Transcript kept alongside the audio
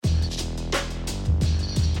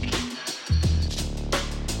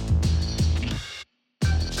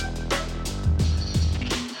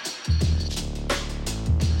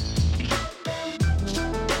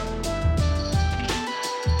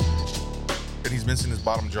and he's missing his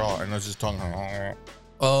bottom jaw, and it's just tongue.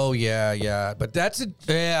 Oh yeah. But that's I've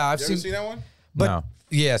You ever seen seen that one? But No.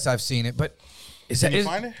 yes, I've seen it. But Can you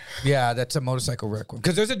find it? Yeah, that's a motorcycle wreck one.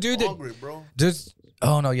 Because there's a dude that Hungry, bro.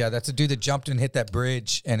 that's a dude that jumped and hit that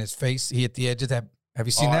bridge, and his face he hit the edge of that. Have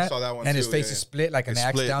you seen I that? saw that one and his too, face yeah, is yeah. split like an It's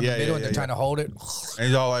axe split. down Yeah, the middle, yeah, and they're yeah, trying to hold it. And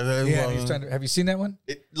he's all like, Yeah, and he's trying to. Have you seen that one?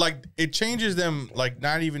 it changes them like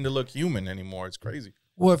not even to look human anymore. It's crazy.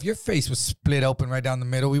 Well, if your face was split open right down the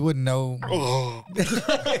middle, we wouldn't know. Oh.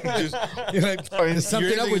 You're like, there's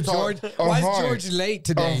something up with George. Why is George late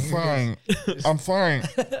today? I'm fine.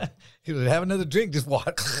 He would have another drink. Just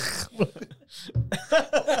walk.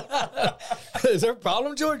 Is there a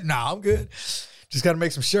problem, George? No, I'm good. Just got to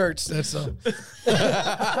make some shirts. That's all.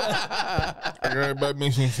 I gotta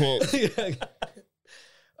make some shit.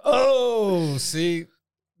 Oh, see,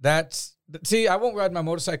 I won't ride my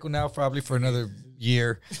motorcycle now probably for another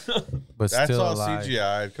year. But That's still all alive.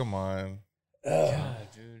 CGI. Come on. God,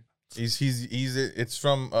 dude. It's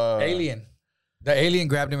from Alien. The alien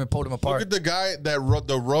grabbed him and pulled him apart. Look at the guy that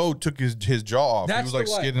the road took his jaw off. That's He was like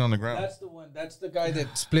the one. skidding on the ground. That's the one. That's the guy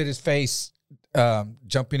that split his face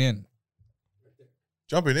jumping in.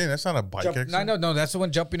 Jumping in. That's not a bike accident. No. That's the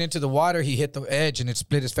one jumping into the water. He hit the edge and it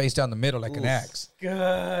split his face down the middle like an axe.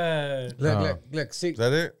 God. Look. See, Is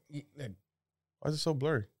that it? look, Why is it so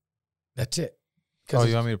blurry? that's it. Oh,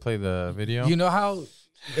 you want me to play the video? You know how?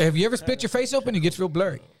 Have you ever split your face open? It gets real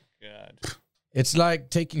blurry. God. It's like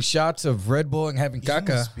taking shots of Red Bull and having caca,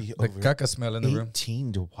 must be the over caca smell in the room.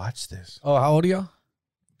 18 to watch this. Oh, how old are y'all?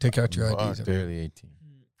 Take out your Fuck, IDs. dude. Barely 18.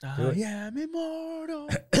 I'm immortal.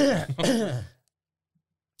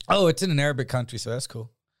 Oh, it's in an Arabic country, so that's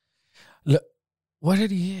cool. Look, what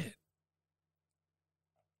did he hit?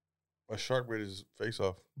 A shark bit his face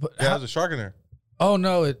off. But Yeah, there's a shark in there. oh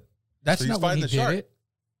no, that's So he's not when he fighting the did shark. it.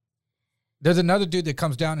 There's another dude that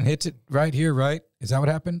comes down and hits it right here, right? Is that what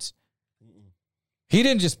happens? He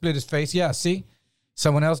didn't just split his face. Yeah, see?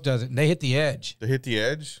 Someone else does it, and they hit the edge. They hit the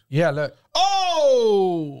edge. Yeah, look.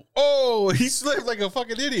 Oh, he slipped like a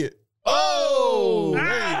fucking idiot.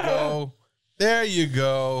 Oh, there you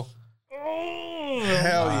go.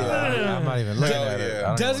 Hell yeah. I'm not even looking Hell at it. yeah. I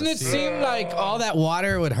don't Doesn't wanna it see seem like all that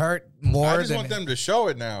water would hurt more I just than want them to show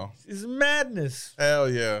it now. It's madness. Hell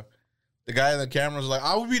yeah. The guy in the camera was like,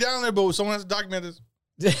 I would be down there, but someone has to document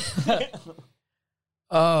this.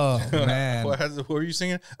 Oh man. What were you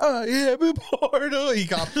singing? Oh, yeah, Portal. He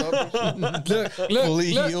cops up. look,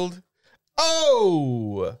 Fully look. healed.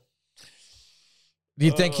 Oh. Do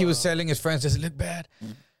you think he was telling his friends, does it look bad?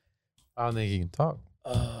 I don't think he can talk.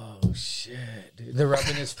 Oh shit, dude. They're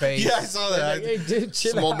rubbing his face. Yeah, I saw that. Like, hey, dude,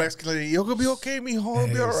 chill Small out. Mexican lady. You're going to be okay, mijo. It'll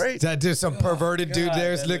be all right. That dude, some perverted dude God,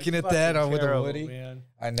 there is that looking is at that fucking with a terrible, Woody. man.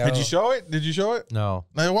 I know. Did you show it? Did you show it? No.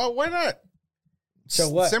 Like, why not? Show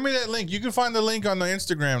what? Send me that link. You can find the link on the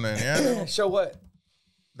Instagram then, yeah? Show what?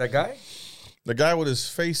 That guy? The guy with his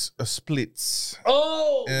face splits.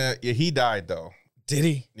 Oh, Yeah, he died, though. did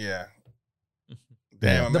he? Yeah.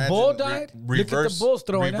 Damn, The imagine bull died? Look at the Reverse, bulls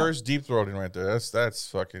throwing reverse deep throating right there. That's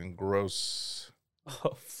fucking gross.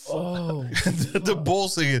 Oh, The bull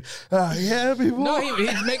singing. Yeah, people. no,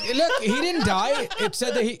 he's making. Look, he didn't die. It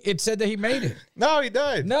said that he made it. No, he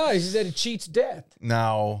died. No, he said he cheats death.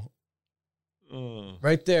 No.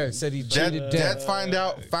 Right there, it said he cheated Dad death. found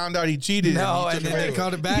out he cheated. No, he and took then it they away.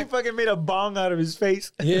 called it He back. fucking made a bong out of his face.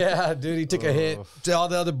 Yeah, dude, he took a hit. All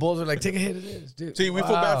the other bulls were like, "Take a hit of this, dude." See, we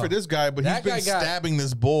feel bad Wow. for this guy, but That he's guy been got- stabbing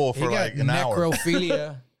this bull He for got like an hour.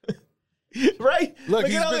 necrophilia. Right? Look,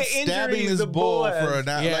 at he's all been the stabbing injuries this the bull has. for an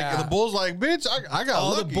hour. Yeah. Like the bull's like, bitch, I got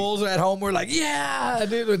All lucky. the bulls at home were like, "Yeah,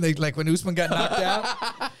 dude!" When Usman got knocked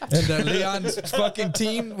out, and Leon's fucking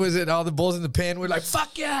team was it. All the bulls in the pen were like,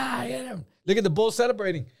 "Fuck yeah, hit him!" Look at the bulls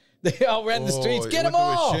celebrating. They all ran the streets. Oh, Get it them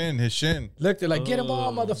went through all. His shin. Look, they're like, "Get them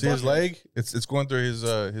all, motherfucker." See his leg? It's going through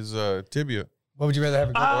his tibia What would you rather have?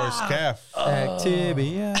 or his calf.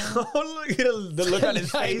 Tibia. Oh, look at the look on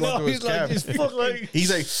his face. Going through his he's like, calf. he's Fuck, like,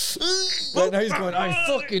 He's like, Right now he's going, "I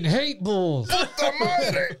fucking hate bulls."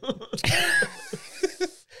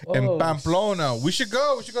 in Oh, Pamplona. We should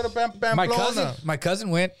go. We should go to Pamplona. my cousin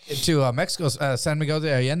went to Mexico, San Miguel de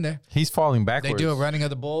Allende. He's falling They backwards. do a running of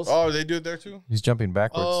the bulls. Oh, they do it there too? He's jumping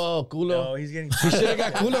backwards. Oh, culo. no, he's getting. You should have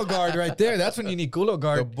got culo guard right there. That's when you need culo The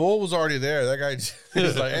guard. bull was already there. That guy he's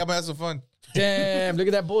like, hey, I'm gonna have some fun. Damn, look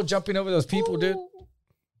at that bull jumping over those people, dude.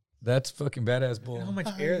 That's fucking badass bull. How much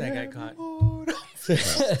air that guy caught?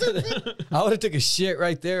 I would have took a shit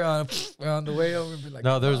right there on the way over and be like,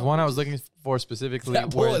 No, there's one I was looking for specifically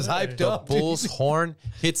That bull where is hyped the up, dude. bull's horn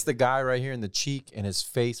hits the guy right here in the cheek and his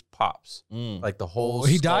face pops. Like the whole Oh,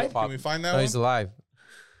 he skull died? pops. Can we find that No, he's one? alive.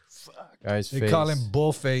 Guy's They face. call him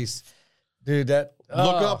Bullface. dude. That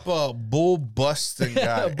Look up bull busting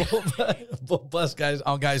guy. bull bust guys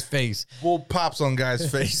on guy's face. Bull pops on guy's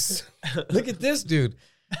face. Look at this dude.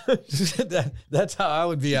 That's how I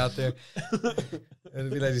would be out there. It'd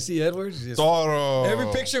be like, you see Edwards? Just, Toro. every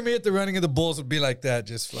picture of me at the running of the bulls would be like that,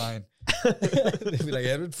 just flying. They'd be like,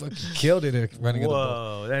 Edward fucking killed it at running of the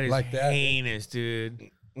bulls. Whoa, that is Like that. heinous, dude.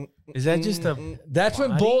 Is that just a? That's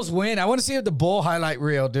when Body? bulls win. I want to see the bull highlight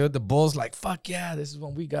reel, dude. The bull's like, fuck yeah, this is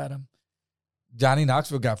when we got him. Johnny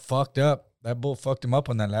Knoxville got fucked up. That bull fucked him up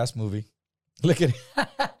on that last movie. Look at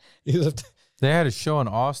him. He left. They had a show in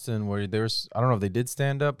Austin where there's, I don't know if they did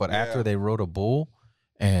stand up, but after they rode a bull,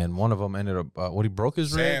 and one of them ended up, he broke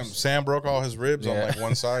his ribs. Sam broke all his ribs on like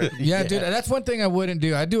one side. Yeah, dude, that's one thing I wouldn't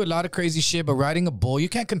do. I do a lot of crazy shit, but riding a bull, you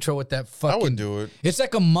can't control what that fucking. I would do it. It's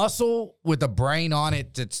like a muscle with a brain on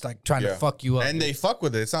it that's like trying to Yeah. fuck you up. And they fuck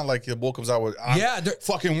with it. It's not like the bull comes out with they're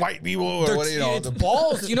fucking white people or They're- what, you know. it's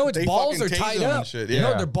balls. You know, its They balls fucking are tase tied them and up. shit, You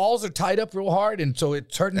know, yeah. their balls are tied up real hard, and so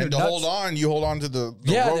it's hurting And to their nuts. hold on to the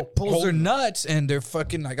Yeah, rope. it pulls their nuts, and they're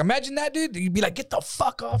fucking like. Imagine that, dude. You'd be like, "Get the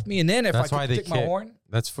fuck off me!" And then if That's I why could they stick my kick. horn,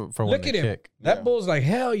 That's for when look they at him. kick. That Yeah. bull's like,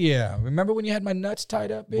 hell yeah! Remember when you had my nuts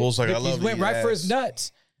tied up? Bitch? Bull's like, I He love went you, right for his ass.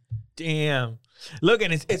 nuts. Damn. Look,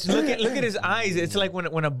 and it's look at his eyes. It's like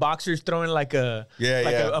when a boxer's throwing like a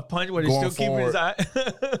a punch where he's Going still keeping his eye.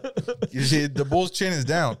 You see, the bull's chin is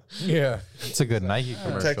down. Yeah, It's a good Nike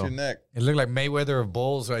Protect commercial. your neck. it looked like Mayweather of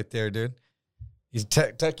bulls right there, dude. He's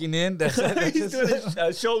tucking in. That's He's doing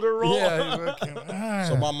a shoulder roll. Yeah. He's fucking,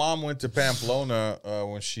 So my mom went to Pamplona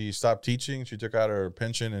when she stopped teaching. She took out her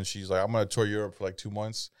pension and she's like, I'm going to tour Europe for like 2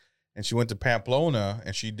 months. And she went to Pamplona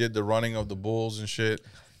and she did the running of the bulls and shit.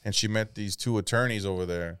 And she met these 2 attorneys over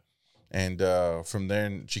there. And from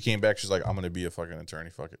then she came back. She's like, I'm going to be a fucking attorney.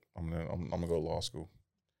 Fuck it. I'm gonna go to law school.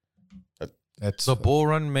 That's The bull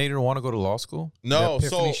run made her want to go to law school? No, The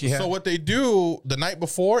epiphany she had. so what they do the night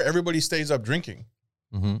before, everybody stays up drinking.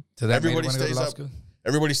 Mm-hmm. so that everybody made her wanna go to stays law up. school?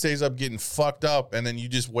 Everybody stays up getting fucked up, and then you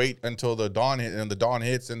just wait until the dawn hit, and the dawn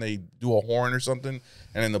hits, and they do a horn or something,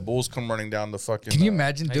 and then the bulls come running down the fucking. Can you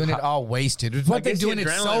imagine doing it all wasted? It's one thing guess the doing it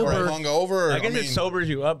adrenaline, Or sober. hungover. I guess it sobers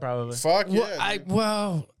you up probably. Fuck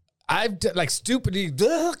yeah. I've done, like stupidly.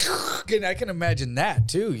 I can imagine that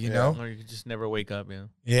too. You know. Or you could just never wake up, yeah.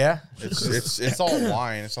 Yeah. It's all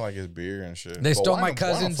wine. It's not like it's beer and shit. They But stole wine my will- wine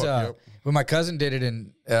will cousin's. fuck you up. When my cousin did it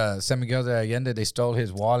in San Miguel de Allende, they stole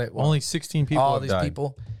his wallet. Only 16 people all have these died.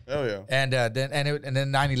 people. Hell yeah. And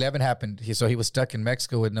then 9/11 happened. So he was stuck in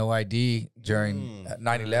Mexico with no ID during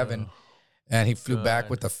 9/11, and he flew back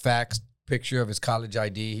with a faxed picture of his college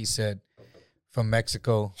ID. He said from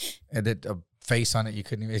Mexico, and that a face on it you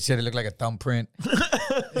couldn't even. He said it looked like a thumbprint.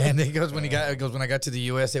 And he goes when I got to the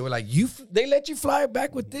U.S. they were like they let you fly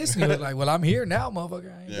back with this, and he was like, well, I'm here now,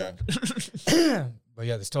 motherfucker. I ain't Yeah. But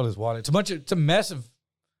yeah, they stole his wallet. It's a mess of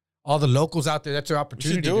all the locals out there. That's their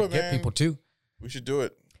opportunity do to it, get man. people too. We should do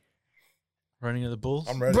it. Running of the bulls.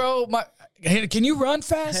 I'm ready. Bro, can you run Hey,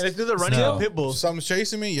 fast? let's do the running of No. pit bulls. If someone's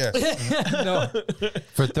chasing me, yes. No.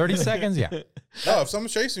 For 30 seconds, yeah. No, if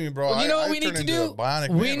someone's chasing me, bro, You know what I we need turn to into do? a bionic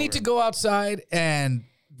We man need over to here. go outside and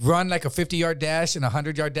run like a 50-yard dash and a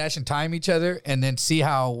 100-yard dash and time each other, and then see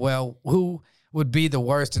who would be the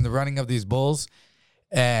worst in the running of these bulls.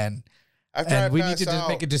 And After I we need pass to just out-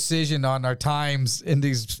 make a decision on our times in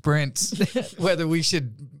these sprints, whether we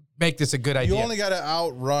should make this a good idea. You only got to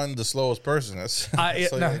outrun the slowest person. That's,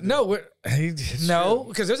 that's all you gotta do. No,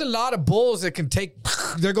 because there's a lot of bulls that can take.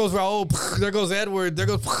 There goes Raul. There goes Edward. There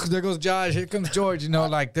goes Josh. Here comes George. You know,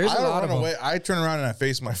 like there's I a don't lot run of them. away. I turn around and I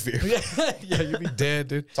face my fear. Yeah, you'd be dead,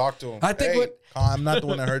 dude. Talk to him. I think Hey, what- I'm not the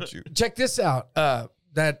one that hurt you. Check this out.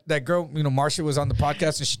 That girl, Marsha was on the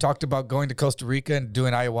podcast and she talked about going to Costa Rica and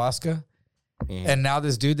doing ayahuasca. And now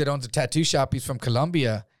this dude that owns a tattoo shop, he's from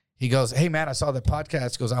Colombia. He goes, hey man, I saw the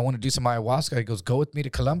podcast. He goes, I want to do some ayahuasca. He goes, go with me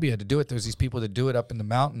to Colombia to do it. There's these people that do it up in the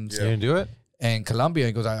mountains You didn't do it? in Colombia.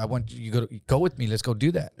 He goes, I want you to go with me. Let's go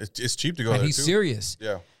do that. It's cheap to go And there he's too. serious.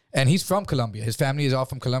 Yeah. And he's from Colombia. His family is all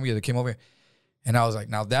from Colombia that came over here. And I was like,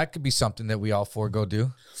 now that could be something that we all four go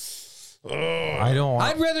do. I don't want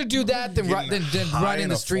I'd rather do that than Getting run high in in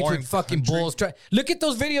the a streets foreign with fucking country. bulls. Look at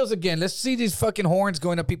those videos again. Let's see these fucking horns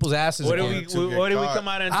going up people's asses. What do again. we? What do we caught. come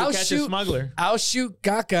out and to I'll catch a shoot. smuggler? I'll shoot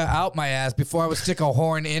Gaga out my ass before I would stick a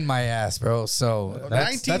horn in my ass, bro. So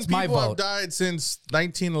 19 that's my people have vote. died since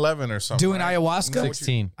 1911 or something. Doing right? ayahuasca? No, what you-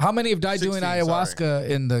 16. How many have died doing 16, ayahuasca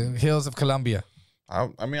in the hills of Colombia? I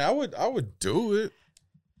mean, I would do it.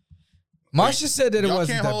 Marsha said that it Y'all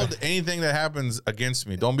wasn't can't that hold bad. anything that happens against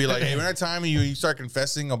me. Don't be like, hey, when I time you start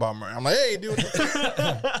confessing about murder. I'm like, hey, dude.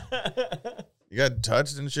 You got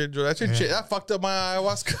touched and shit. That shit, that fucked up my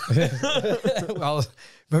ayahuasca. Well,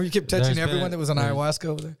 Remember you kept touching There's everyone been- that was on there's- ayahuasca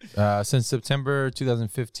over there? Since September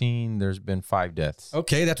 2015, there's been 5 deaths.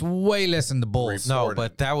 Okay, that's way less than the bulls. No, Reported.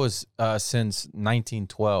 but that was since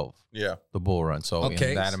 1912, Yeah. the bull run. So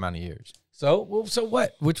Okay. in that amount of years. So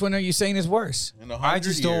what? Which one are you saying is worse? In 100 I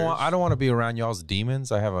just don't years. want. I don't want to be around y'all's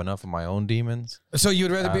demons. I have enough of my own demons. So you'd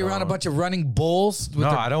rather be I around a don't- bunch of running bulls? With No,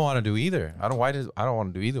 their- I don't want to do either. I don't. I don't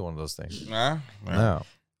want to do either one of those things. Nah. No.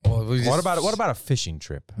 Well, we just- What about a fishing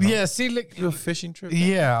trip? Yeah, see, look, Do a fishing trip?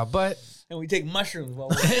 yeah, but And we take mushrooms while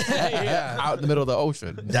we're Out in the middle of the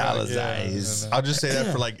ocean. Dollars eyes. I'll just say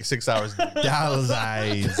that for like 6 hours. Dollars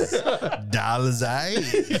eyes. Dollars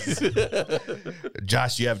eyes.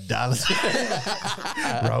 Josh, you have dollars.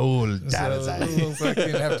 Raul, dollars so eyes. we'll fucking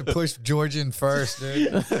have to push George in first,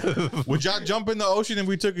 dude. Would y'all jump in the ocean if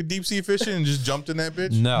we took a deep sea fishing and just jumped in that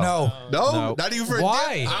bitch? No. No, No, No. not even for a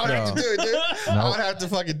Why? dip. I would have to do it, dude. I would have to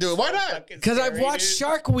fucking do it. Why not? because I've watched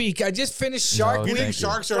Shark Week. I just finished Shark No, Week. You think Thank you.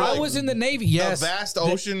 sharks are I like was in the Navy. Yes, the vast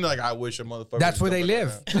ocean? Like, I wish a motherfucker. that's was where they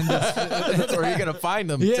jumping on live. that. That's where you're gonna find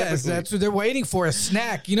them. Yes, typically. that's what they're waiting for, a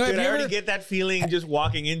snack. You know, Dude, have I you already ever get that feeling just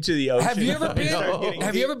walking into the ocean. have you ever been Start getting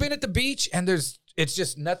have you deep. ever been at the beach and it's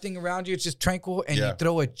just nothing around you, it's just tranquil, and Yeah. you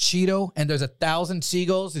throw a Cheeto and there's 1,000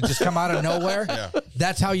 seagulls that just come out of nowhere? Yeah.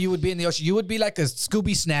 That's how you would be in the ocean. You would be like a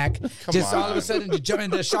Scooby snack. Just all of a on. sudden you jump,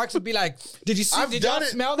 and the sharks would be like, did you see, I've did y'all done it.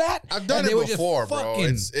 smell that? I've done And they it would just before, bro.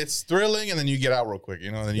 fucking- It's thrilling, and then you get out real quick.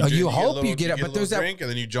 You know, and then you, Oh, drink- you get a hope little- you get out, a but there's little that- drink, and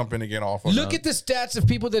then you jump in again off. Look at the stats of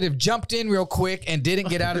people that have jumped in real quick and didn't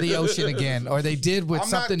get out of the ocean again, or they did with I'm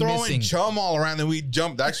something not throwing missing. chum all around, and we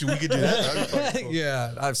jumped. Actually, we could do that. That'd be fucking cool.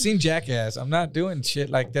 Yeah, I've seen Jackass. I'm not doing shit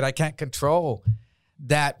like that. I can't control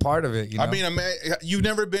that part of it. You know? I mean, you've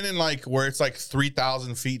never been in like where it's like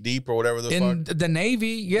 3,000 feet deep or whatever the in fuck. the Navy,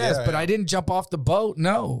 yes, Yeah, but yeah. I didn't jump off the boat.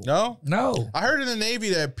 No, No, I heard in the Navy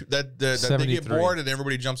that they get 73. bored and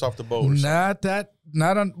everybody jumps off the boat. Or something. not that.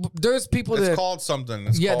 Not on. There's people It's that. called something.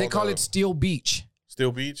 It's Yeah, called, they call it Steel Beach.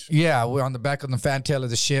 Steel Beach. Yeah, we're on the back of the fantail of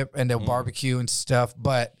the ship, and they'll barbecue and stuff.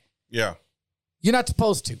 But Yeah, you're not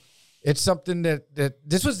supposed to. It's something that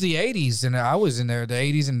this was the 80s, and I was in there, the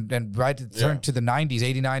 80s, and right to turn Yeah. to the 90s,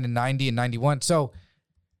 89 and 90 and 91. So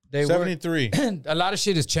they 73. were, a lot of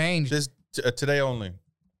shit has changed. This today only.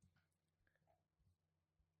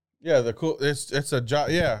 Yeah, the cool. It's a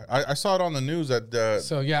job. Yeah, I saw it on the news that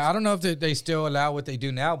So yeah, I don't know if they still allow what they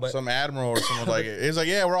do now, but some admiral or someone like it. It's like,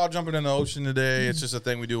 yeah, we're all jumping in the ocean today. It's just a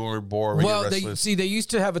thing we do when we're bored. We well, get they restless. they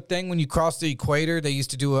used to have a thing when you cross the equator. They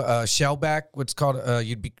used to do a shellback, what's called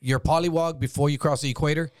your polywog before you cross the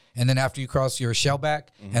equator, and then after you cross your shellback.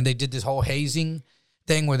 Mm-hmm. And they did this whole hazing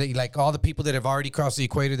thing where they like all the people that have already crossed the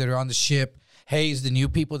equator that are on the ship haze the new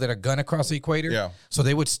people that are gonna cross the equator. Yeah. So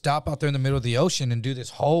they would stop out there in the middle of the ocean and do this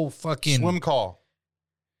whole fucking Swim call.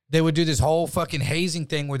 They would do this whole fucking hazing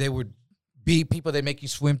thing where they would be people that make you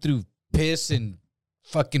swim through piss and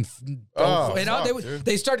fucking Oh, and fuck, they dude.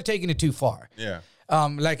 they started taking it too far. Yeah.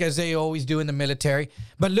 Like as they always do in the military.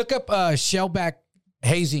 But look up shellback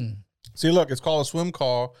hazing. See, look, it's called a swim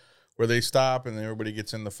call where they stop and then everybody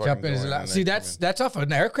gets in the fucking. Jump in is joint allowed. and See, they that's off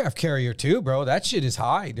an aircraft carrier too, bro. That shit is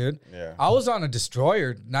high, dude. Yeah. I was on a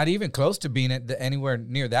destroyer, not even close to being anywhere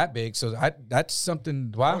near that big. So that's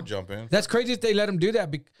something. I Wow, would jump in. that's crazy that they let them do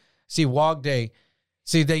that. See, WOG Day.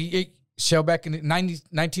 See, shellback in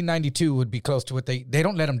 1992 would be close to what they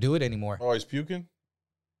don't let them do it anymore. Oh, he's puking.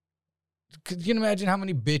 Could you imagine how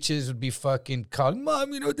many bitches would be fucking calling,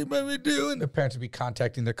 Mom, you know what they made me do? And their parents would be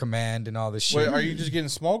contacting their command and all this shit. Wait, are you just getting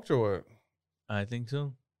smoked or what? I think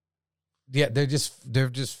so. Yeah, they're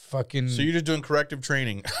just fucking. So you're just doing corrective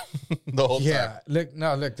training the whole yeah,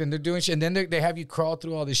 time. look. Then they're doing shit, and then they have you crawl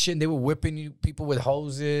through all this shit, and they were whipping you people with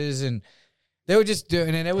hoses, and they were just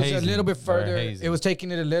doing, and it was Hazing. a little bit further. Hazing. It was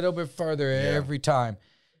taking it a little bit further Yeah. every time,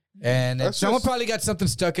 and then That's someone just- probably got something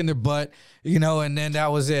stuck in their butt, and then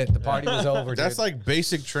that was it. The party was over. That's dude. like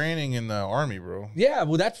basic training in the army, bro. Yeah,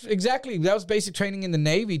 well, that was basic training in the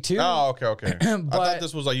Navy too. Oh, okay. I But- thought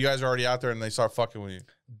this was like you guys are already out there and they start fucking with you.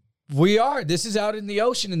 We are. This is out in the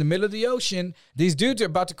ocean, in the middle of the ocean. These dudes are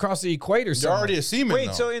about to cross the equator. You're somewhere. already a seaman. Wait,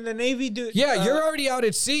 though. so in the Navy, dude? Yeah, you're already out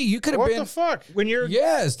at sea. You could have what been. the fuck? when you're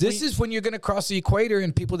Yes, this is when you're going to cross the equator,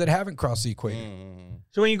 and people that haven't crossed the equator.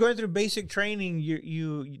 so when you're going through basic training,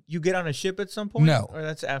 you get on a ship at some point. No. or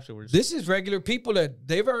that's afterwards. This is regular people that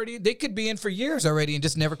they could be in for years already and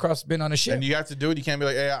just never been on a ship. And you have to do it. You can't be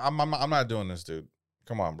like, hey, I'm not doing this, dude.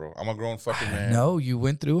 Come on, bro. I'm a grown fucking man. No, you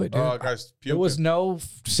went through it, dude. Oh, guys, there was no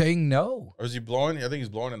saying no. Or is he blowing? I think he's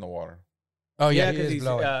blowing in the water. Oh yeah, Yeah, he 'cause is he's,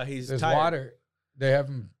 blowing. he's There's tired. water. They have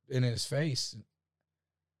him in his face.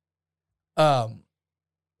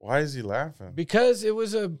 Why is he laughing? Because it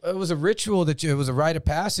was a ritual it was a rite of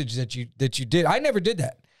passage that you did. I never did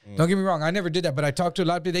that. Don't get me wrong, I never did that. But I talked to a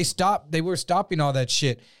lot of people. They were stopping all that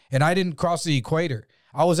shit, and I didn't cross the equator.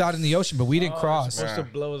 I was out in the ocean, but we didn't cross. Supposed to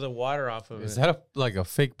blow the water off of it. Is that like a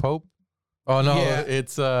fake pope? Oh no, Yeah.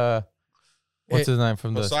 it's what's his name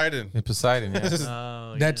from Poseidon. Poseidon.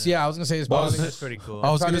 Yeah. Oh, That's I was gonna say it's probably, That's pretty cool.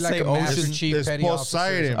 I was probably gonna like say a Master Ocean. Chief It's petty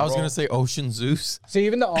Poseidon. officer. I was bro. gonna say Ocean Zeus. See,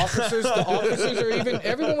 even the officers are even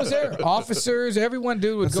everyone was there. Officers, everyone,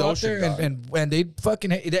 dude, would That's go the out there ocean and they'd fucking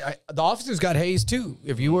the officers got hazed too.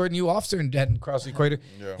 If you were a new officer and hadn't crossed the equator,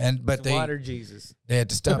 Yeah. but they Water Jesus. had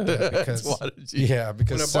to stop that because Water Jesus. yeah,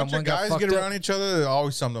 because When a bunch someone of got guys fucked get up. around each other,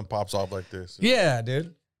 always something pops off like this. Yeah,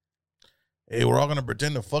 dude. Hey, we're all gonna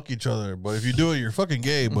pretend to fuck each other, but if you do it, you're fucking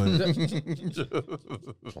gay. But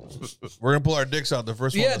we're gonna pull our dicks out the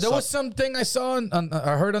first one. Yeah, to there was suck. something I saw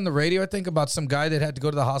I heard on the radio, I think, about some guy that had to go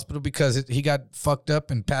to the hospital because he got fucked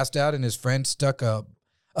up and passed out, and his friend stuck a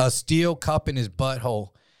steel cup in his butthole,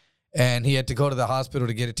 and he had to go to the hospital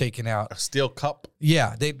to get it taken out. a steel cup.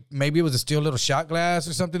 Yeah, maybe it was a steel little shot glass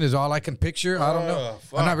or something is all I can picture. I don't know.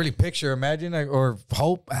 fuck. I'm not really picture, imagine or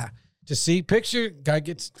hope to see. Picture guy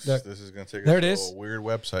gets This is gonna take There us it to is. a weird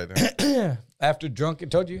website. There. after drunk. I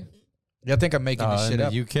told you. Yeah, I think I'm making this In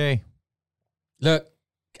shit the up. UK. Look,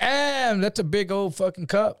 damn, that's a big old fucking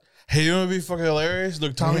cup. Hey, you know what'd be fucking hilarious?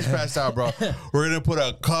 Look, Tommy's passed out, bro. We're gonna put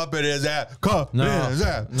a cup in his ass. Cup No. in his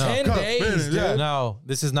ass. No. 10 Cup in days, his dude. ass. No,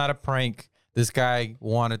 this is not a prank. This guy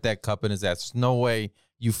wanted that cup in his ass. There's no way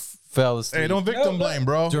you fell asleep Hey, don't victim blame,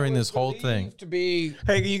 bro. during this whole thing. To be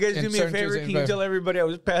Hey, can you guys In do me a certain favor? cases, Can you but- tell everybody I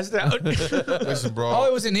was passed out? Listen, bro. oh,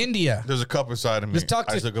 it was in India. There's a cup inside of me. Let's talk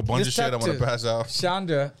to- I took a bunch of let's shit. I'm talk gonna to- pass out.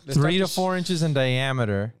 Chandra, 3 to 4 inches in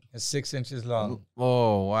diameter. It's 6 inches long.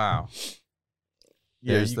 Oh wow!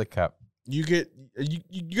 Yeah, There's you, the cup. you get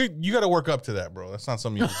you got to work up to that, bro. That's not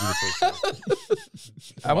something you can do the first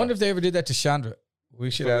time. I wonder if they ever did that to Chandra.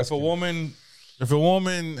 We should ask. If a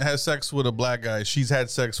woman has sex with a black guy, she's had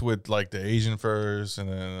sex with like the Asian first, and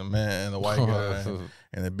then the man, and the white guy,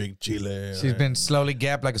 and the big chile. She's been slowly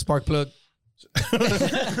gapped like a spark plug.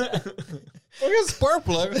 Look at spark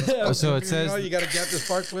plug. So it says you gotta gap the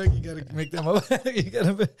spark plug. You gotta make them up. you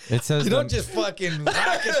gotta. it says You the, don't just fucking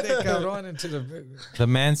rocket that cabrón into the. the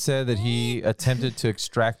man said that he attempted to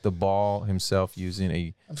extract the ball himself using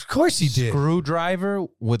a Of course he did. screwdriver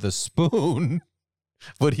with a spoon,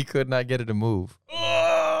 but he could not get it to move.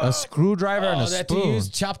 A screwdriver and a that to spoon. use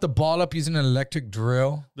chop the ball up using an electric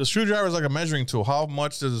drill. The screwdriver is like a measuring tool. How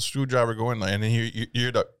much does a screwdriver go in there? And then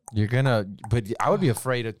you're the You're gonna, but I would be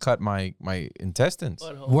afraid to cut my intestines.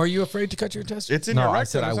 Were you afraid to cut your intestines? it's in No, your I rectum.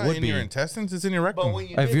 said I It's not would in be. your intestines. It's in your rectum.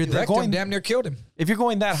 If you're Rectum going, damn near killed him. if you're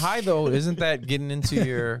going that high though, isn't that getting into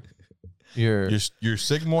your your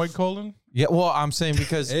sigmoid colon. Yeah, well, I'm saying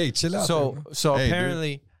because Hey, chill out So there, bro. so Hey, dude.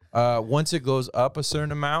 apparently, once it goes up a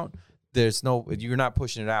certain amount, there's no you're not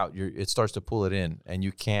pushing it out. It starts to pull it in, and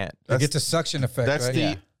you can't. It gets a suction effect. That's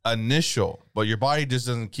right? the initial, but your body just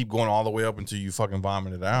doesn't keep going all the way up until you fucking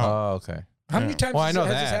vomit it out. Oh, okay. How many times Well, I know has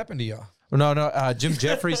this that. happened to y'all? No. Jim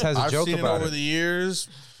Jeffries has a I've joke seen it about over it. the years,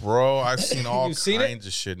 bro. I've seen all You've seen it? kinds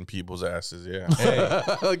of shit in people's asses.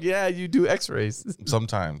 Yeah, Yeah, you do X-rays.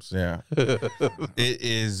 sometimes. Yeah, it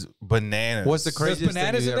is bananas. What's the craziest thing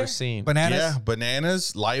bananas you've in ever there? seen? Bananas. Yeah,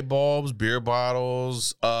 bananas, light bulbs, beer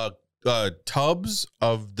bottles, tubs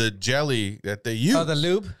of the jelly that they use. Oh, the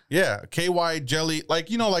lube yeah, KY jelly, like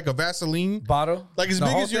like a Vaseline, bottle. like as The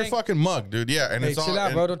big whole as your thing? fucking mug, dude. Yeah, and Hey, it's all chill out,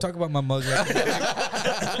 and bro. Don't talk about my mug. Like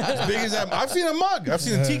that. as big as that. I've seen a mug. I've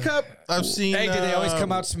seen a teacup. I've seen. Hey, do they always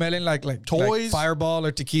come out smelling like toys? like Fireball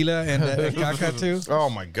or tequila and caca too? Oh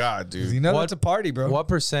my god, You dude! know What- that's a party, bro. What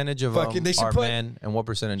percentage of Fucking- they should are put- men and what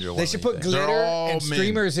percentage are women? They should put you think? glitter all and men.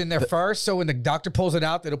 streamers in there first, so when the doctor pulls it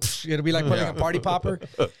out, it'll be like putting a party popper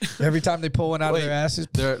every time they pull one out Wait. of their asses.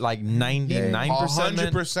 They're like 99%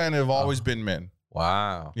 men. 100% have always been men.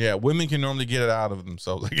 Wow. Yeah, women can normally get it out of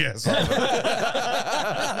themselves, I guess.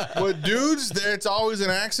 But dudes, it's always an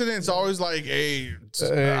accident. It's always like, hey,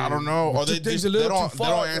 I don't know, or they Today's just a little they too don't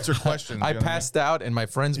far. answer questions. I you know what passed out and my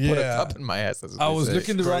friends put a Yeah. cup in my ass. That's what I they was say.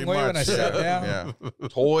 looking the wrong Pretty way when I much, sat down. Yeah,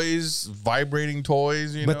 toys, vibrating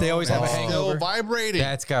toys. But they always have a and still hangover. vibrating.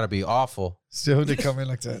 That's got to be awful. Still, they come in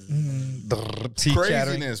like that. Teeth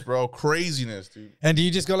chattering. Craziness, bro. Craziness, dude. And do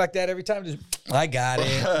you just go like that every time? Just, I got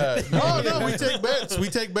it. No, we take bets. We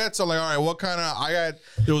take bets on like, all right, what kind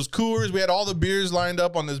of? There was Coors. We had all the beers lined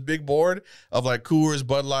up on this big board of like Coors,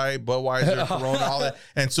 Bud Light, Budweiser, Corona, all that.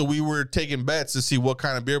 And so we were taking bets to see what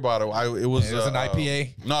kind of beer bottle. It was an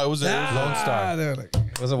IPA. No, it was Lone Star. Like,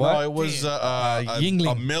 was it what? No, it was a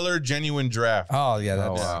Yingling. Miller Genuine Draft. Oh yeah,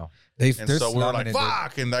 Oh, that's wow. They're And so we were slumming like, it, dude.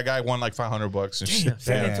 fuck. And that guy won like $500 and shit.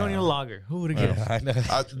 San Damn. Antonio Lager. Who would have guessed? I know.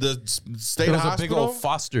 The state It was a big hospital. old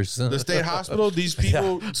Foster's. The state hospital, these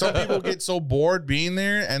people, some people get so bored being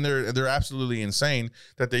there, and they're absolutely insane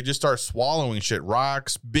that they just start swallowing shit,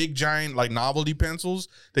 rocks, big giant like novelty pencils,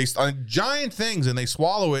 giant things, and they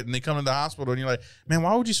swallow it, and they come to the hospital, and you're like, man,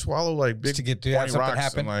 why would you swallow like big To get to 20 have something rocks?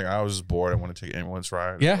 happen? I'm like, I was just bored. I want to take anyone's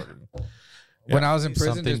ride. Yeah. When I was in prison,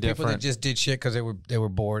 Something there's people that different. just did shit because they were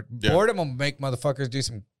bored. Yeah. Boredom will make motherfuckers do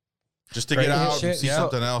some Just to get Crazy out shit, and see yeah.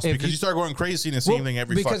 something else, If because you start going crazy and the same thing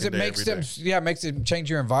every because fucking it day, makes every them day. it makes them change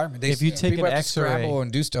your environment. If you take people an have to scramble X-ray-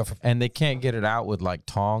 and do stuff. and they can't get it out with like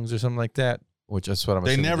tongs or something like that, which is what I'm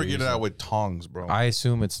They assuming never they're get it using. out with tongs, bro. I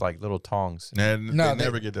assume it's like little tongs. And No, they they-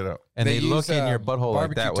 never get that out. And They they, look use, in your butthole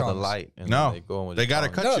like barbecue that with a tongs. light. And No, they go in with they the gotta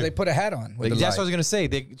tongs. cut No, you. they put a hat on. With Like, the that's what I light. was gonna say.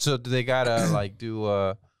 Do they gotta like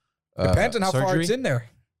do Depends on how far surgery? it's in there.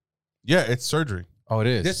 Yeah, it's surgery. Oh, it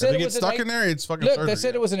is. They If said they it get was an stuck eight- in there, it's fucking Look, surgery. they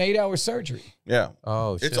said it was an 8-hour surgery. Yeah.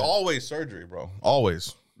 Oh, shit. It's always surgery, bro.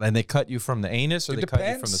 Always. And they cut you from the anus, or It they cut you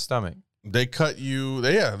from depends. the stomach. They cut you.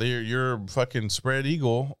 You're fucking spread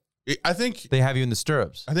eagle. I think They have you in the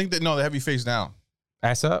stirrups, that no, they have you face down.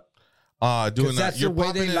 ass up. Doing 'Cause that. that's You're the way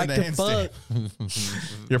popping they in like a to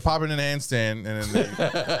handstand. You're popping in a handstand, and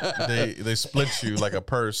then they split you like a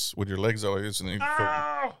purse with your legs like this, and then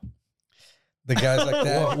The guys like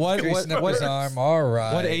that. Creasing up his arm. All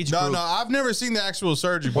right. What age no, group? no. I've never seen the actual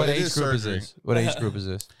surgery. What but it age is group is surgery. this? What age group is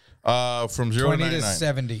this? From 0 to 20 to 99.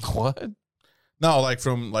 70. What? No, like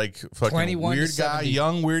from like fucking 21 to weird guy, 70.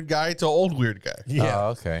 young weird guy to old weird guy. Yeah. Oh,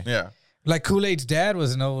 okay. Yeah. Like Kool-Aid's dad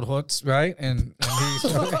was an old hoots, right? And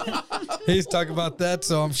he's talking about that,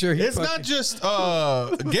 so I'm sure It's not just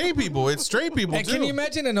gay people; it's straight people And too. can you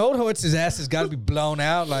imagine an old hoots? His ass has got to be blown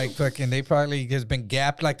out, like fucking. They probably has been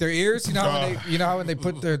gapped, like their ears. You know how when they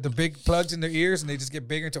put the big plugs in their ears and they just get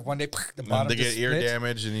bigger until one day the bottom They get just ear splits?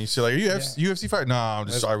 damage, and you see like UFC fight. Nah,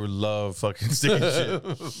 I would love fucking sticking shit.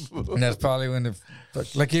 And that's probably when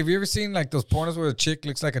like. Have you ever seen like those pornos where a chick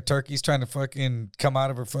looks like a turkey's trying to fucking come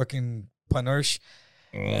out of her fucking panush,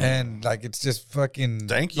 and like it's just fucking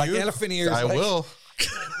Thank you. like elephant ears. I like, will.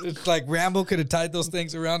 It's like Rambo could have tied those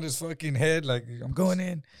things around his fucking head. Like I'm going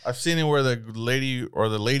in. I've seen it where the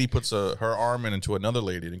lady puts her arm into another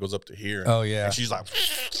lady and it goes up to here. Oh, yeah. and she's like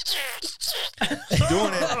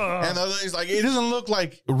doing it, and the other lady's like, it doesn't look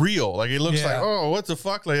like real. Like it looks Yeah. like, oh, what the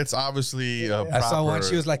fuck? Like it's obviously. I saw one.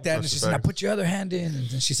 She was like that, and she said, "Now put your other hand in." And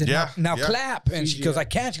then she said, Yeah, "Now yeah. clap." And she goes, "I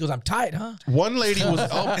can't." She goes, "I'm tight, huh?" One lady was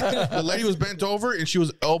the lady was bent over and she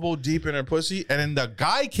was elbow deep in her pussy, and then the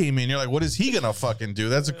guy came in. You're like, what is he gonna fucking do?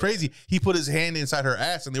 That's crazy. He put his hand inside her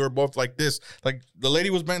ass, and they were both like this. Like the lady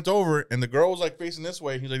was bent over, and the girl was like facing this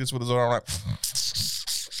way. He's like this with his arm, like,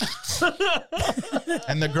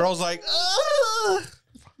 and the girl's like, "Ugh."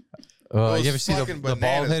 You ever see the fucking bald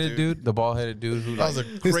bananas, headed dude? The bald headed dude who That was a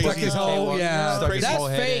like crazy. Stuck his whole stuck his That's whole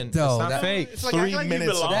head fake in. though. It's not That- fake. It's like 3 act like you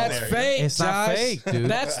minutes belong That's there. fake. It's not Josh. fake, dude.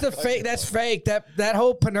 That's the fake. That's fake. That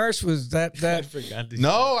whole panush was that. forgot this.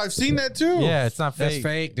 No, I've seen that too. Yeah, it's not That's fake.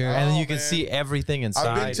 fake, dude. And then you Oh, can man. see everything inside.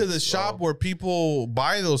 I've been to the shop where people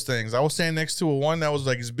buy those things. I was standing next to one that was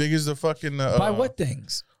like as big as the fucking. By what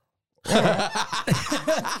things?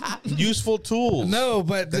 Useful tools. No,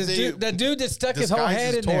 but that dude that stuck his whole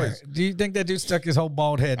head in disguises there. toys. Do you think that dude stuck his whole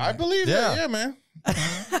bald head? In I there? believe that. Yeah, man.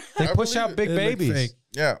 They I push believe out it. big It looked babies. fake.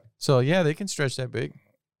 Yeah. So yeah, they can stretch that big.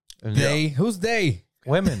 And They? Who's they?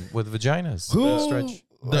 women with vaginas. Who? Stretch.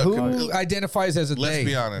 Who identifies as a Let's they?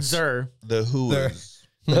 be honest. Sir. The who There.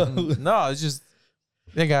 is. No, it's just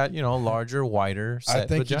they got larger, wider. I Set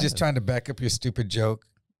think you're just vaginas. trying to back up your stupid joke.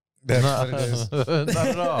 That's what it is. Not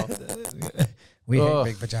at all. We Ugh.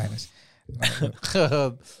 hate big vaginas.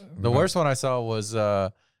 The worst one I saw was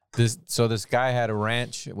this. So this guy had a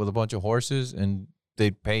ranch with a bunch of horses, and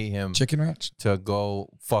they'd pay him Chicken ranch. to go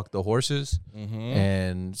fuck the horses.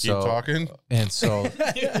 And Keep so talking. and so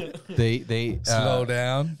they Slow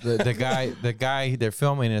down. the guy they're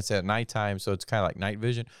filming it's at nighttime, so it's kind of like night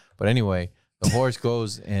vision. But anyway, the horse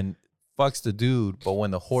goes and fucks the dude. But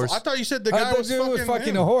when the horse I thought you said the guy was fucking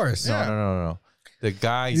him. a horse. Yeah. no. The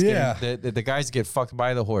guys, Yeah. the guys get fucked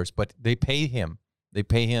by the horse, but they pay him. They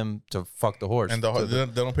pay him to fuck the horse. And they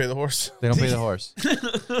don't pay the horse. They don't pay the horse.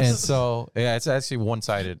 And so, yeah, it's actually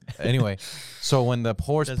one-sided. Anyway, so when the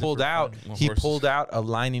horse Does it pulled for out, fun. he Horses. pulled out a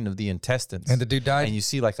lining of the intestines. And the dude died. And you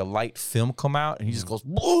see like a light film come out, and he just goes,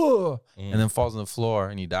 "Whoa," and then falls on the floor,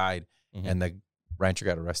 and he died. And the rancher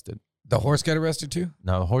got arrested. The horse got arrested too.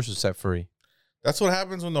 No, the horse was set free. That's what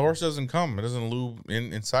happens when the horse doesn't come. It doesn't lube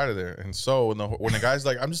inside of there. And so when the guy's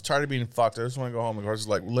like, I'm just tired of being fucked. I just want to go home. The horse is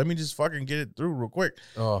like, let me just fucking get it through real quick.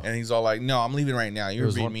 Oh. And he's all like, no, I'm leaving right now.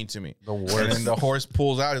 You're being mean to me. The worst. And then the horse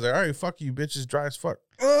pulls out. He's like, all right, fuck you, bitch. It's dry as fuck.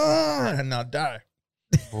 And now die.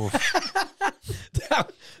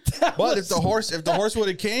 But if the horse would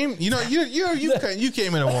have came, you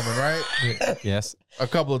came in a woman, right? Yes. A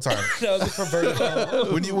couple of times. That was a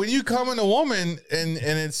perverted. when you come in a woman and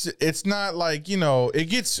it's not like, it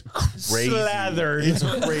gets crazy. Slathered. It's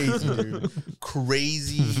crazy, dude.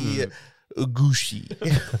 Crazy gushy.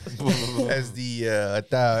 As the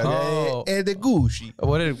gushy.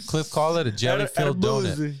 What did Cliff call it? A jelly-filled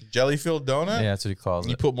donut. Jelly-filled donut? Yeah, that's what he calls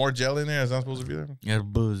You it. put more jelly in there? It's not supposed to be there? You're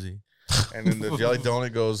boozy. And then the jelly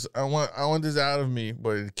donut goes, I want this out of me,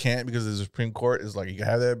 but it can't because the Supreme Court is like, you can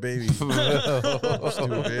have that baby. Stupid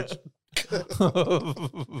bitch.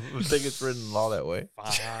 I think it's written law that way.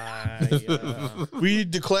 We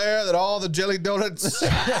declare that all the jelly donuts.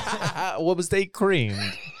 What was they creamed?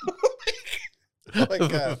 Oh my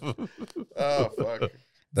God. Oh, fuck.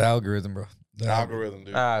 The algorithm, bro. The algorithm,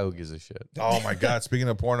 dude. Who gives a shit? Oh my God. Speaking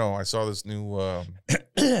of porno, I saw this new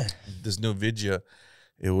video.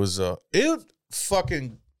 It was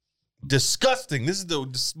fucking disgusting. This is the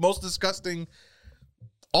most disgusting,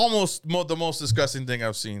 the most disgusting thing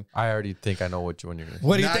I've seen. I already think I know which one you're going to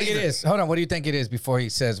What do you Not think it even- is? Hold on. What do you think it is before he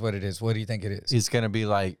says what it is? What do you think it is? It's going to be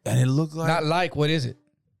like, and it looked like, Not like, what is it?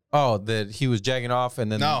 that he was jacking off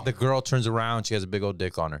and then No. the girl turns around. She has a big old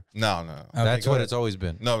dick on her. No. Okay, That's go what ahead. it's always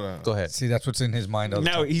been. No. Go ahead. See, that's what's in his mind. All the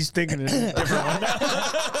Now he's thinking of a different one.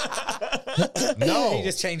 time. No. He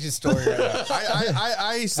just changed his story right now. I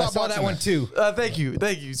I stopped saw watching that one too. Thank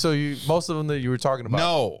you. So most of them that you were talking about.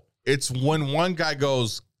 No. It's when one guy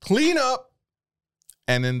goes, clean up,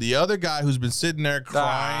 and then the other guy who's been sitting there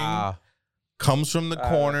crying comes from the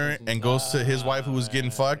corner and goes to his wife who was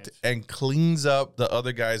getting fucked and cleans up the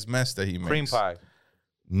other guy's mess that he makes. Cream pie.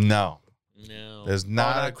 No. No. There's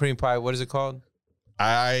Not not. cream pie. What is it called?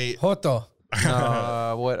 Joto.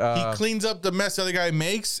 He cleans up the mess the other guy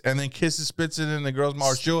makes and then spits it in the girl's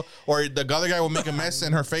mouth. Or the other guy will make a mess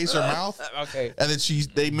in her face or mouth. Okay. And then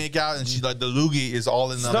they make out and she's like, the loogie is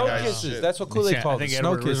all in the Snow other guy's kisses. shit. That's what Kool-Aid I called think it.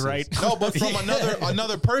 Snow Edward was kisses. right. No, but from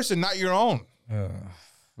another person, not your own.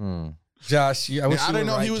 Josh, I wish I you didn't were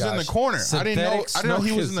know right, he was in the Josh. corner. I didn't know Synthetic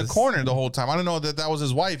he was in the snow corner the whole time. I didn't know that was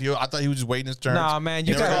his wife. I thought he was just waiting his turn. Nah, man,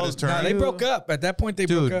 He you never got got his turn. Nah, they broke up. At that point, they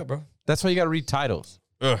Dude. broke up, bro. That's why you got to read titles.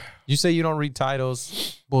 Ugh. You say you don't read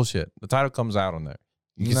titles. Bullshit. The title comes out on there.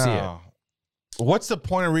 You can see it. What's the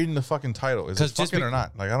point of reading the fucking title? Is it 'Cause just fucking or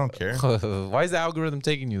not? Like, I don't care. Why is the algorithm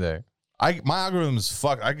taking you there? My algorithm is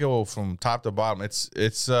fucked. I go from top to bottom. It's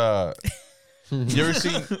you ever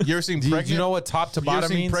seen Do pregnant? you know what top to you ever bottom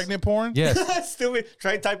seen means? pregnant porn? Yes. Stupid.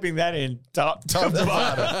 Try typing that in. Top to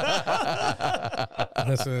bottom.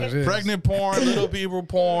 That's what it is. Pregnant porn, little people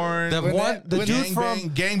porn. The dude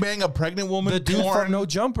gangbang a pregnant woman. the dude porn. from No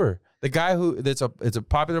Jumper. The guy it's a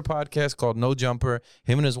popular podcast called No Jumper.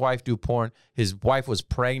 Him and his wife do porn. His wife was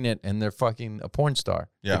pregnant and they're fucking a porn star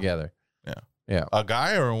together. Yeah. A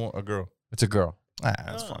guy or a girl? It's a girl.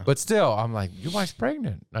 That's fine. But still, I'm like, your wife's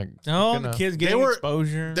pregnant. Like, No, you the know. kids getting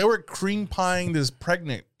exposure. They were cream pieing this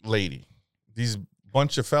pregnant lady. These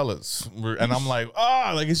bunch of fellas, and I'm like,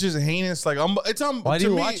 like it's just heinous. Like, it's Why do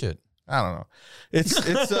you watch it? I don't know. It's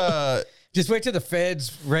Just wait till the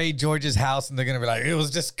feds raid George's house and they're gonna be like, it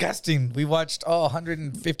was disgusting. We watched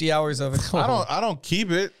 150 hours of it. I don't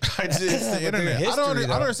keep it. It's the internet. I don't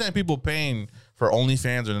understand people paying for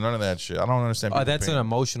OnlyFans or none of that shit. I don't understand. People That's paying. an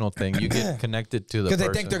emotional thing. You get connected to the Because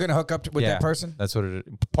person. they think they're gonna hook up with that person. That's what it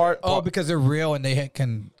is. Because they're real and they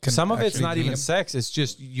can some of it's actually not meet even them. sex. It's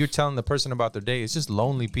just you're telling the person about their day. It's just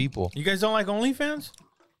lonely people. You guys don't like OnlyFans?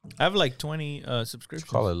 I have like 20 subscriptions.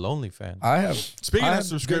 Call it lonely fan. I have. Speaking I of have-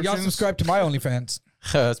 subscriptions, y'all subscribe to my OnlyFans.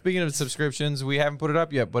 Speaking of subscriptions, we haven't put it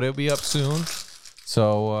up yet, but it'll be up soon.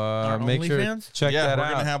 So make sure OnlyFans? check that we're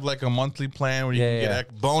out. gonna have like a monthly plan where you can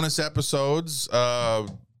get bonus episodes. What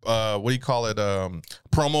do you call it?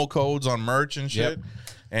 Promo codes on merch and shit. Yep.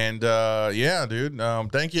 And dude.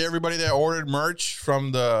 Thank you everybody that ordered merch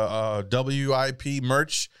from the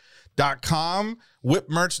WIPmerch.com,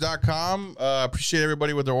 whipmerch.com. Appreciate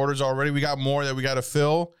everybody with their orders already. We got more that we got to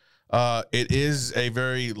fill. It is a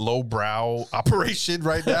very lowbrow operation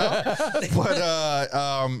right now,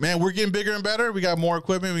 but man, we're getting bigger and better. We got more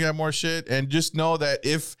equipment, we got more shit, and just know that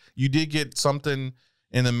if you did get something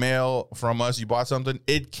in the mail from us, you bought something,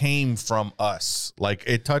 it came from us. Like,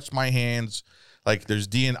 it touched my hands. Like there's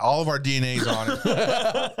all of our DNAs on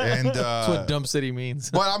it. And That's what Dump City means.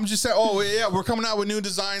 but I'm just saying, oh yeah, we're coming out with new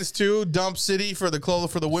designs too. Dump City for the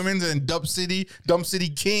clothes for the women's, and Dump City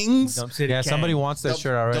Kings. Dump City. Yeah, Kang. somebody wants that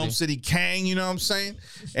shirt already. Dump City Kang, you know what I'm saying?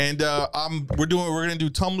 And we're gonna do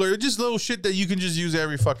Tumblr, just little shit that you can just use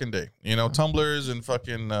every fucking day. You know, tumblers and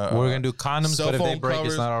fucking. We're gonna do condoms, cell but if they phone break,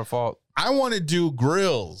 covers. it's not our fault. I want to do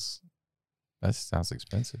grills. That sounds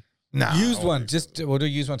expensive. Nah, Used one. We'll do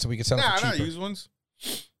used one so we can sell them Nah, for not cheaper. used ones.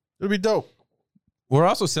 It'll be dope. We're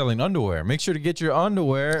also selling underwear. Make sure to get your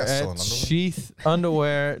underwear That's at selling underwear? Sheath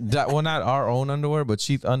Underwear. Well, not our own underwear, but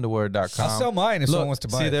sheathunderwear.com. I'll sell mine if Look, someone wants to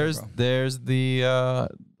buy see, it. there's the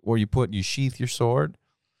where you sheath your sword.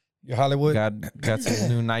 Your Hollywood. Got some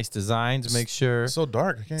new nice designs. Make sure It's so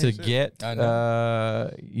dark. I can't to even see it.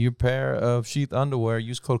 get your pair of Sheath underwear.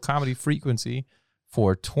 Use code Comedy Frequency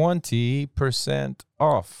for 20%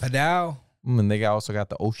 off. Padow. And they also got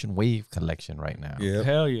the Ocean Wave collection right now. Yeah.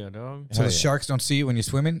 Hell yeah, dog. So Hell the yeah. sharks don't see you when you're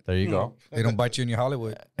swimming. There you go. They don't bite you in your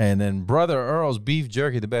Hollywood. And then Brother Earl's Beef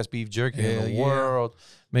Jerky, the best beef jerky in Hell the yeah. world.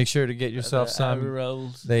 Make sure to get yourself some.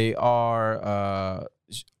 Rolls. They are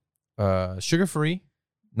sugar-free,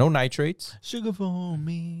 no nitrates. Sugar for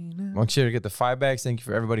me. now. Make sure to get the 5 bags. Thank you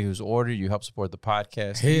for everybody who's ordered. You help support the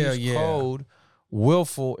podcast. Hell Use yeah. code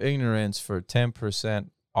Willful Ignorance for 10%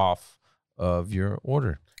 off of your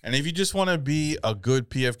order. And if you just want to be a good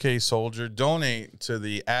PFK soldier, donate to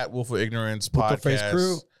the Willful Ignorance Puto Face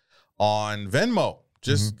Crew. podcast on Venmo.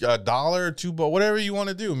 Just $1 or $2, whatever you want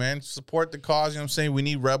to do, man. Support the cause. You know what I'm saying? We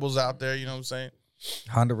need rebels out there. You know what I'm saying?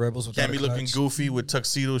 Honda Rebels. Without Can't be a looking clutch. goofy with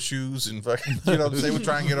tuxedo shoes and fucking, you know what I'm saying? We're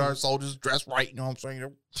trying to get our soldiers dressed right. You know what I'm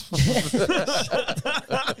saying?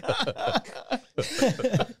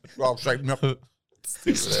 Well, straighten up.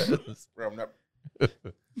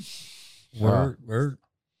 Word.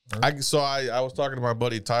 I was talking to my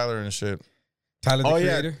buddy Tyler and shit. Tyler the Oh,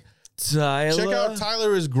 yeah. Creator. Tyler. Check out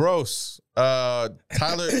Tyler is Gross.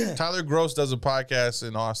 Tyler Gross does a podcast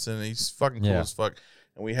in Austin. He's fucking cool Yeah. as fuck.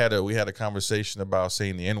 And we had a conversation about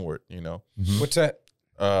saying the N-word, you know. What's that?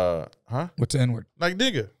 What's the N-word? Like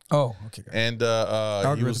nigga. Oh, okay. And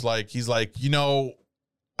he was like, he's like, you know,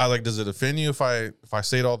 does it offend you if I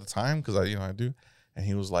say it all the time? Because I do. And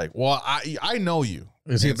he was like, well, I know you.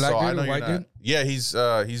 Is he a And black so I dude know or you're white not. dude? Yeah,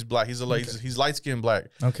 he's black. He's light skinned black.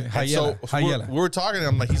 Okay. And High yellow. so High yellow. we're talking to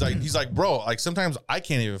him he's like, bro, like sometimes I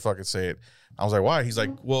can't even fucking say it. I was like, why? He's like,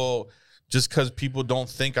 well, just because people don't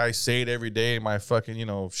think I say it every day in my fucking,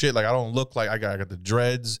 shit. Like I don't look like I got the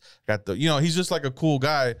dreads, got the, he's just like a cool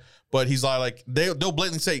guy. But he's like they'll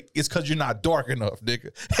blatantly say it's because you're not dark enough, nigga.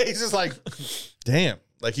 He's just like, damn.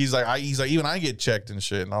 Like he's like even I get checked and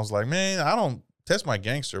shit. And I was like, man, I don't test my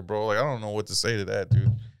gangster, bro. Like I don't know what to say to that,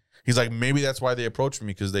 dude. He's like, maybe that's why they approach me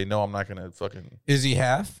because they know I'm not gonna fucking Is he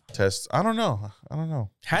half? test. I don't know.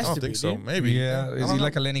 Has I don't to think be, so. dude. Maybe. Yeah. I Is don't he know.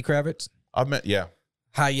 like a Lenny Kravitz? Yeah.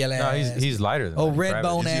 High yellow No, ass. he's lighter than Oh, Lenny red Kravitz.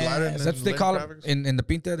 bone Is he lighter ass. than That's what they Lenny call him Kravitz? in the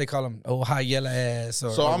Pinta. They call him high yellow ass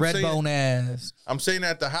or So I'm red saying- bone ass. I'm saying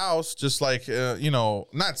at the house, just like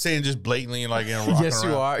not saying just blatantly like rocking Yes, you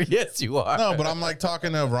around. are. Yes, you are. No, but I'm like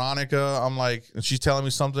talking to Veronica. I'm like, and she's telling me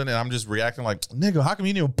something, and I'm just reacting like, nigga, how come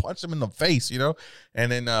you didn't even punch him in the face,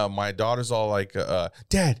 And then my daughter's all like,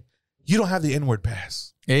 Dad, you don't have the N-word pass.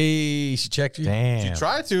 Hey, she checked you. Damn. She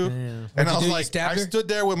tried to, What'd and I you was do? You like, stabbed I her? stood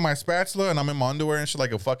there with my spatula, and I'm in my underwear and shit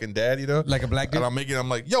like a fucking dad, Like a black dude. And I'm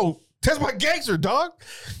like, yo, test my gangster, dog.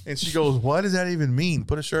 And she goes, what does that even mean?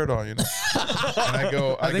 Put a shirt on, And I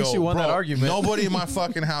go, I think she won that "Bro, argument." Nobody in my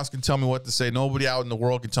fucking house can tell me what to say. Nobody out in the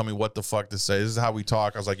world can tell me what the fuck to say. This is how we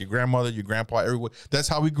talk. I was like, your grandmother, your grandpa, everyone. That's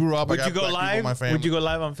how we grew up. Would I got you go black people in live? my family. Would you go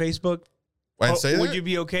live on Facebook? and Or say would that? you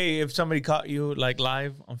be okay if somebody caught you like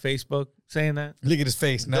live on Facebook saying that? Look at his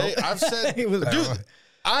face. No. I've said, He was like, dude, "Oh."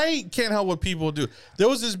 I can't help what people do. There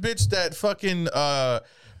was this bitch that fucking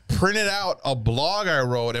printed out a blog I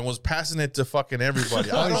wrote and was passing it to fucking everybody.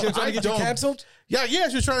 Oh, she was trying to get you canceled? Yeah,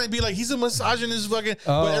 she was trying to be like, he's a misogynist fucking.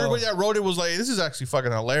 Oh. But everybody that wrote it was like, this is actually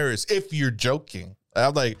fucking hilarious if you're joking. And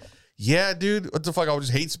I'm like, yeah, dude, what the fuck? I would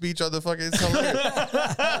just hate speech on the fucking. It's hilarious.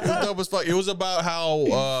 It was dope as fuck. It was about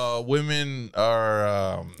how women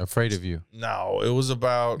are. Afraid of you. No, it was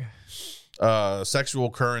about sexual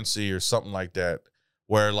currency or something like that,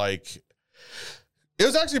 where like it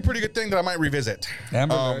was actually a pretty good thing that I might revisit.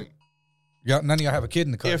 Amber, right? None of y'all have a kid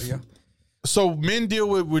in the car, if- do you? So men deal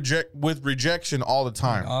with rejection all the In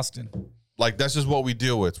time. Austin. like that's just what we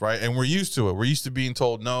deal with, right? And we're used to it. We're used to being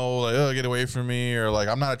told no, like, oh, get away from me, or like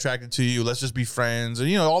I'm not attracted to you. Let's just be friends,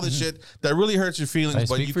 and all this shit that really hurts your feelings.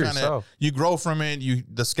 But you kind of you grow from it.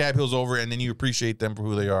 The scab heals over, and then you appreciate them for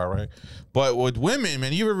who they are, right? But with women,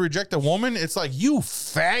 man, you ever reject a woman? It's like, you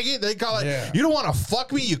faggot. They call it. You don't want to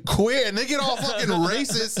fuck me. You quit, and they get all fucking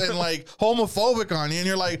racist and like homophobic on you, and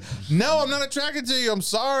you're like, no, I'm not attracted to you. I'm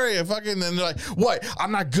sorry. And they're like, what?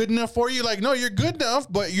 I'm not good enough for you. Like, no, you're good enough,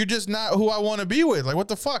 but you're just not who I want to be with. Like, what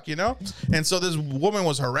the fuck, And so this woman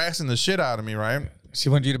was harassing the shit out of me, right? She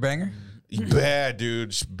wanted you to bang her? Bad,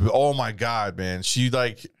 dude. Oh my God, man. She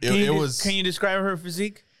like it was. Can you describe her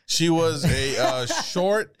physique? She was a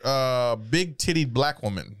short, big tittied black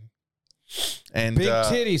woman. And big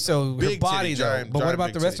titty, so her body titty, though. giant, but what about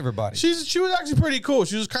big the rest titty. of her body? She was actually pretty cool.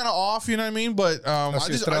 She was kind of off, you know what I mean? But I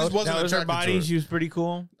just wasn't That was her attracted body. to her. She was pretty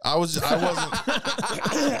cool. I wasn't.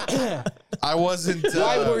 I wasn't.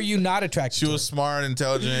 Why were you not attracted? She to was her? smart,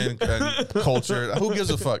 intelligent, and cultured. Who gives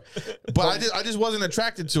a fuck? But I just wasn't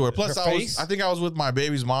attracted to her. Plus, I think I was with my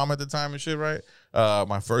baby's mom at the time and shit, right?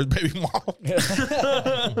 My first baby mom.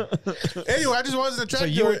 Anyway, I just wasn't attracted. So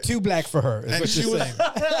you were too black for her. Is and what she you're was,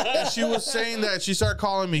 saying. and she was saying that she started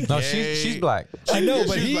calling me gay. No, she's black. I know,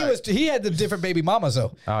 but she's black. he had the different baby mamas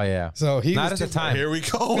though. Oh yeah. So he not was at the time. Here we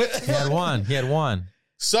go. He had one.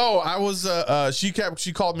 So I was. She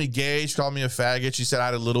called me gay. She called me a faggot. She said I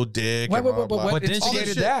had a little dick. Wait, and blah, blah, blah. what didn't she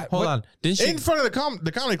instigated shit. that? Hold on. Didn't she In front of the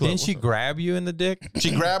comedy club. Didn't she grab you in the dick?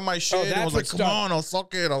 She grabbed my shit and that's was like, what "Come started- on, I'll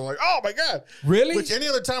suck it." I was like, "Oh my God, Really? Which any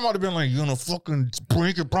other time I'd have been like, "You gonna fucking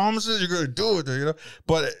break your promises? You're gonna do it,"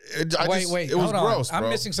 But it was hold on. gross. I'm bro.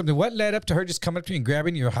 missing something. What led up to her just coming up to you and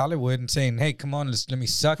grabbing you in Hollywood and saying, "Hey, come on, let me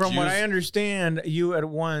suck"? From you? what I understand, you at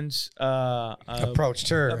once approached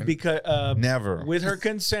her because Never. with her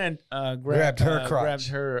consent, Grabbed her crotch. grabbed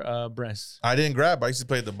her breasts. I didn't grab. I used to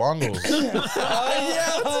play the bongos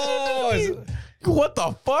Oh, What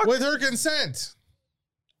the fuck? with her consent.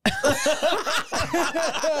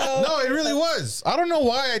 No, it really was. I don't know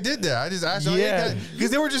why I did that. I just asked her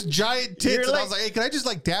because they were just giant tits, and I was like, "Hey, can I just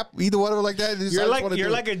like tap either one of them like that?" You're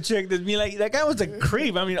like a chick that's be like, that guy was a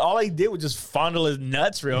creep. I mean, all I did was just fondle his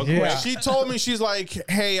nuts real quick. Yeah. She told me, she's like,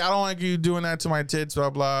 "Hey, I don't like you doing that to my tits, blah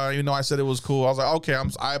blah." Even though I said it was cool, I was like, "Okay,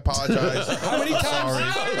 I apologize." How many times?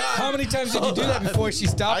 How many times did you do that before she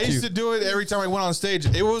stopped I you? used to do it every time I went on stage.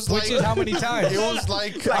 It was Which like is how many times? It was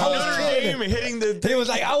like Notre Dame hitting the. It was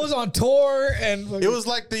like I was on tour and it was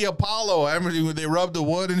like the Apollo. I remember when they rub the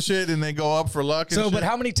wood and shit, and they go up for luck. And so. shit. But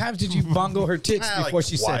how many times did you bongo her tits before like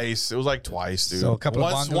she said? twice. It was like twice, dude. So a couple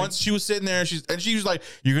of bongos? once she was sitting there, and she was like,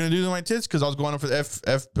 "You're gonna do my tits?" Because I was going up for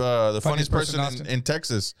the funniest person in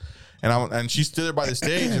Texas. And she stood there by the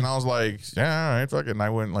stage, and I was like, "Yeah, all right, fuck it." And I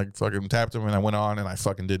went like fucking tapped him, and I went on, and I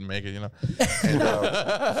fucking didn't make it, And,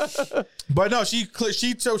 but no, she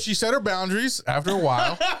set her boundaries after a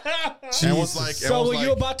while. And was like, So were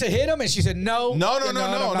you about to hit him, and she said no? No, I'm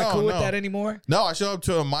not cool with that anymore. No, I showed up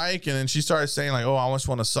to a mic, and then she started saying like, "Oh, I just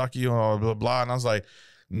want to suck you," and blah blah blah. And I was like,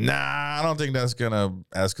 "Nah, I don't think that's gonna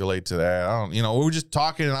escalate to that. I don't, we were just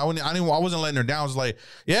talking, and I wasn't letting her down. I was like,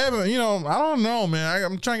 yeah, but I don't know, man.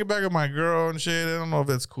 I'm trying to get back with my girl and shit. I don't know if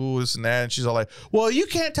that's cool, this and that." And she's all like, "Well, you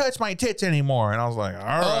can't touch my tits anymore." And I was like, "All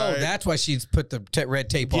right." Oh, that's why she's put the red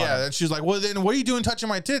tape on. Yeah. And she's like, "Well, then what are you doing touching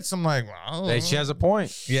my tits?" I'm like, "Well, Hey, she has a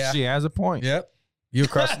point. Yeah. She has a point. Yep. You're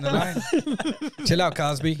crossing the line. Chill out,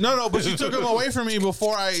 Cosby. No, but she took him away from me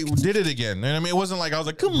before I did it again. You know what I mean? It wasn't like I was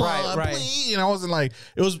like, "Come on, right. please." I wasn't like,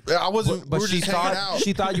 I wasn't. But we were she just hanging thought out.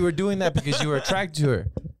 she thought you were doing that because you were attracted to her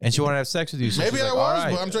and she wanted to have sex with you. So Maybe she's I like, was, all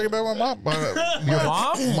right. but I'm trying to get back with my mom. Your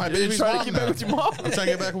mom? My baby's trying to mom get now. back with your mom? I'm trying to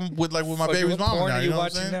get back with my Fucking baby's what mom porn now. are You you know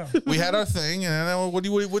what watching I'm saying? We had our thing, and then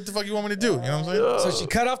what the fuck you want me to do? You know what I'm saying? So she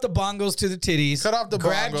cut off the bongos to the titties. Cut off the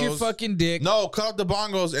grabbed bongos. your fucking dick. No, cut off the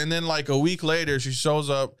bongos, and then like a week later, she shows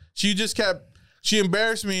up. She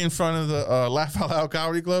embarrassed me in front of the Laugh Out Loud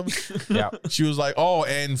Comedy Club. Yeah. She was like, "Oh,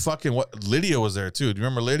 and fucking what? Lydia was there too. Do you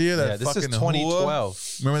remember Lydia? That Yeah, this is fucking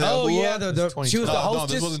 2012. hua? Remember that? Oh hua? yeah, she was the No,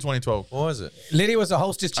 hostess. this wasn't 2012. What was it? Lydia was the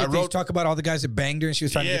hostess chick. I They used wrote- to talk about all the guys that banged her, and she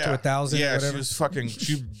was trying to get to 1,000 or Yeah, whatever. she was fucking.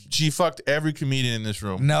 She fucked every comedian in this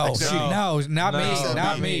room. No, except, not No. me,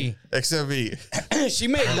 not me. except me. She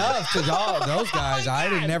made love to all those guys. I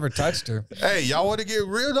didn't never touched her. Hey, y'all want to get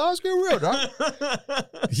real? Dog? Let's get real, dog.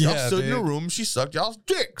 Y'all stood in the room. She sucked y'all's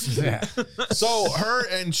dicks. Yeah. So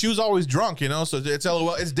and she was always drunk, So it's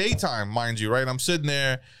LOL. It's daytime, mind you, right? I'm sitting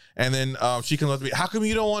there, and then she comes up to me. "How come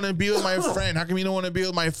you don't want to be with my friend? How come you don't want to be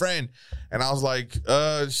with my friend?" And I was like,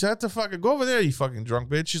 shut the fuck up. Go over there, you fucking drunk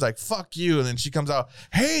bitch. She's like, "Fuck you." And then she comes out,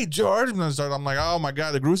 "Hey, George." And I'm like, oh my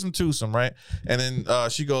God, the gruesome twosome, right? And then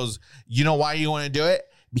she goes, "You know why you want to do it?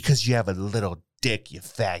 because you have a little dick, you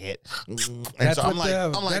faggot. And That's so what I'm like,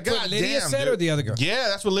 that's God what Lydia damn, said, dude. or the other girl. Yeah,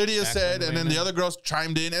 that's what Lydia said, and then the other girls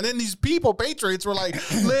chimed in, and then these people, Patriots, were like,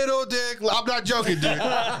 "Little dick." I'm not joking, dude.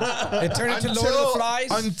 It turned into Lord of the Flies.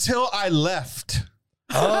 Until I left.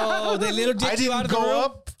 Oh, they little dick I you out didn't of the room? go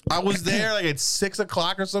up. I was there like at 6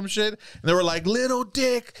 o'clock or some shit. And they were like, "Little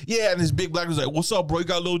dick." Yeah. And this big black was like, "What's up, bro? You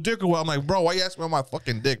got a little dick or what?" I'm like, "Bro, why you asking about my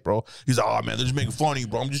fucking dick, bro?" He's like, "Oh, man, they're just making fun of you,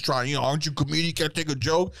 bro. I'm just trying, aren't you a comedian? Can't take a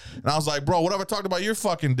joke." And I was like, "Bro, what have I talked about your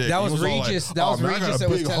fucking dick?" That And he was all like, Regis. That was man, I got Regis a that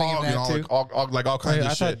was big telling him hog that, and too. all kinds Wait, of I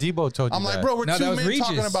thought shit. Debo told you I'm that. like, bro, we're No, two that was men Regis.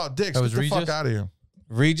 talking about dicks. That was Get the fuck Regis? out of here.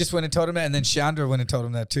 Regis went and told him that, and then Chandra went and told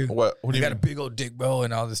him that too. What do You you got a mean? big old dick, bro,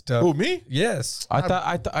 and all this stuff. Who, me? Yes. I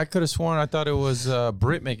could have sworn I thought it was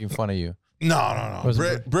Britt making fun of you. No. Was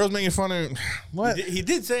it Bro was making fun of what? He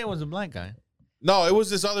did say it was a black guy. No, it was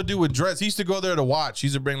this other dude with dreads. He used to go there to watch. He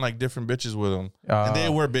used to bring like different bitches with him. And they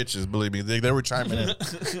were bitches, believe me. They were chiming in.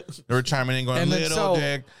 They were chiming in going, And then "Little so-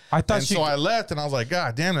 dick." I thought And she. so I left and I was like,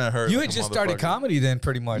 God damn, that hurt. You like had a just started motherfucker. comedy then,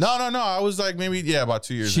 pretty much. No. I was like maybe, about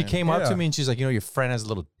 2 years She in. came up Yeah. to me and she's like, your friend has a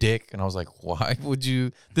little dick, and I was like, why would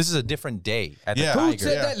you? This is a different day at the Yeah. Who Tiger.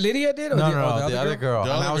 said Yeah. that? Lydia did? Or No, or the other girl. The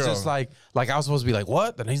And other I was girl. just like I was supposed to be like,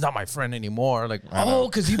 what? Then he's not my friend anymore. Like, Oh,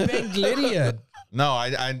 because you banged Lydia. No,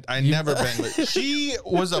 I never been. She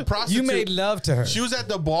was a prostitute. You made love to her. She was at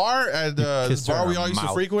the bar at the kissed her bar in we her all used to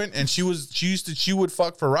mouth. frequent, and she would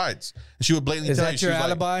fuck for rides. And she would blatantly Is tell that you, she your was like-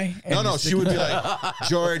 alibi? And No, you she stick- would be like,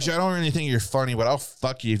 "George, I don't really think you're funny, but I'll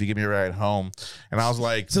fuck you if you give me a ride home." And I was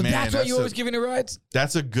like, So "Man, that's why you always giving her rides?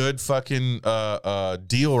 that's a good fucking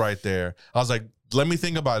deal right there." I was like, "Let me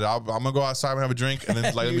think about it. I'm gonna go outside and have a drink, and then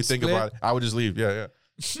like, let You me think split? about it." I would just leave. Yeah.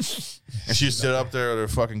 And she stood up there with her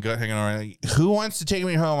fucking gut hanging around. Like, "Who wants to take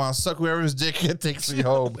me home? I'll suck whoever's dick takes me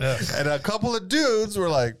home." And a couple of dudes were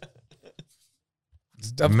like,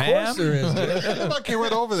 Of Ma'am? course there is. "I fucking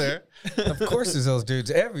went over there." Of course there's those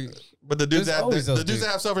dudes. But the dudes There's that always the those dudes dudes.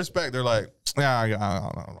 that have self-respect, they're like, "Yeah, I don't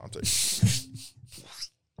know. I'll take it."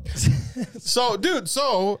 So, dude,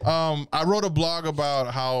 I wrote a blog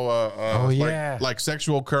about how like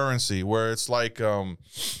sexual currency, where it's like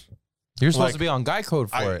you're supposed like, to be on Guy Code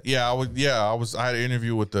for it. I had an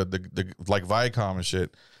interview with the like Viacom and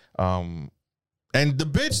shit. And the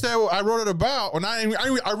bitch that I wrote it about, or not,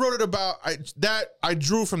 I wrote it about I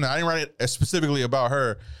drew from that. I didn't write it specifically about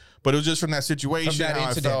her, but it was just from that situation, From that how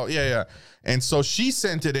incident. I felt. Yeah. And so she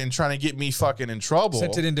sent it in trying to get me fucking in trouble.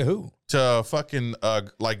 Sent it into who? To fucking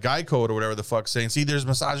like Guy Code or whatever the fuck, saying, "See, there's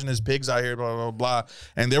misogynist pigs out here, blah blah blah."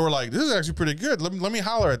 And they were like, "This is actually pretty good. Let me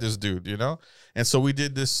holler at this dude," And so we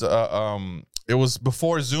did this. It was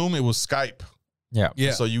before Zoom. It was Skype.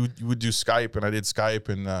 Yeah. So you would do Skype, and I did Skype,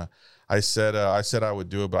 and I said I would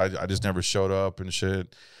do it, but I just never showed up and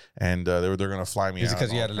shit. And they're gonna fly me. Is it out because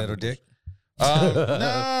and you all had a kinds little of dick?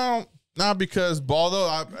 No, not because. Although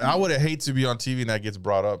I would hate to be on TV and that gets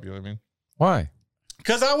brought up. You know what I mean? Why?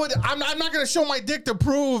 Because I'm not gonna show my dick to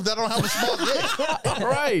prove that I don't have a small dick.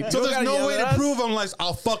 Right. So there's no way to prove I'm like,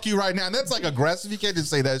 "I'll fuck you right now." And that's like aggressive. You can't just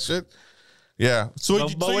say that shit. Yeah. So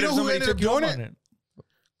you know who ended up doing it?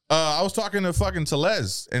 I was talking to fucking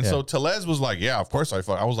Telez, and so Telez was like, "Yeah, of course I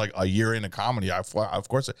fuck." I was like a year into comedy. Of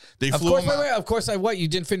course they flew him out. Of course I what? You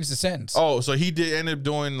didn't finish the sentence. Oh, so he did end up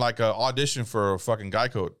doing like an audition for a fucking Guy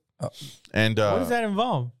Code. And What does that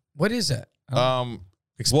involve? What is that? Well,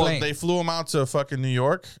 Explain. they flew him out to fucking New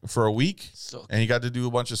York for a week, and he got to do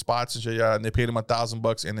a bunch of spots and shit. Yeah, and they paid him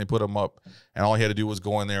 $1,000, and they put him up, and all he had to do was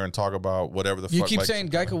go in there and talk about whatever the You fuck. keep like, saying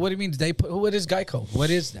Geico. What do you mean? They put? What is Geico?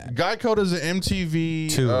 What is that? Guy Code is an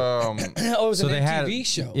MTV. Oh, it was So an they had MTV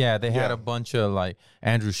show. Yeah, they had Yeah. a bunch of like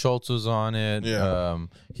Andrew Schultz was on it. Yeah.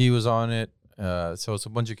 He was on it. So it's a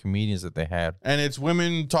bunch of comedians that they had. and it's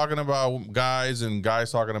women talking about guys and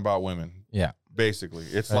guys talking about women. Yeah. Basically,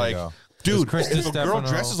 it's There you like, go. dude, Chris if a girl Stefano.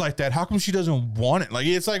 dresses like that, how come she doesn't want it? Like,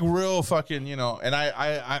 it's like real fucking, And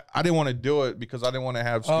I didn't want to do it because I didn't want to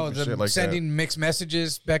have stupid Oh, the shit like sending mixed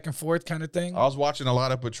messages back and forth kind of thing. that. I was watching a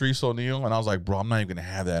lot of Patrice O'Neal, and I was like, bro, I'm not even gonna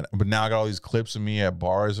have that. But now I got all these clips of me at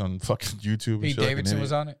bars on fucking YouTube. And Pete shit like an Davidson idiot.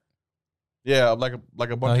 was on it. Yeah, like a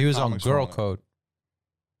bunch. No, of he was on comics Girl were it. Code.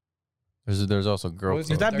 There's also Girl was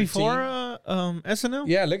he? Is Code. that 13? before SNL?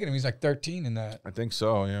 Yeah, look at him. He's like 13 in that. I think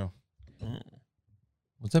so. Yeah.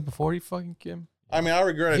 Was that before he fucking Kim? I mean, I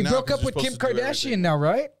regret it. He now broke 'cause up you're with Kim supposed to do Kardashian everything. now,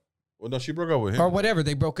 right? Well, no, she broke up with him. Or whatever.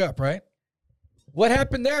 They broke up, right? What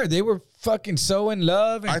happened there? They were fucking so in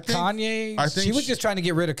love, and I think- Kanye. I think she was she- just trying to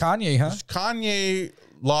get rid of Kanye, huh? Kanye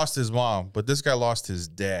lost his mom, but this guy lost his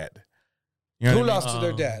dad. You know Who what I mean? lost to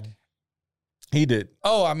their dad? He did.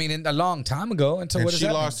 Oh, I mean, a long time ago. And so And what does she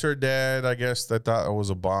that lost her dad. I guess they thought it was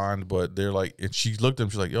a bond, but they're like, and she looked at him.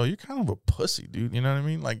 She's like, "Yo, you're kind of a pussy, dude. You know what I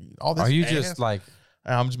mean? Like all this. Are you ass." just like?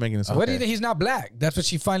 I'm just making this up. What do you think? He's not black. That's what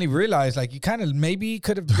she finally realized. Like, you kind of maybe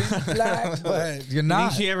could have been black, but you're You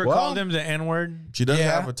not. think she ever Well, called him the N-word? She doesn't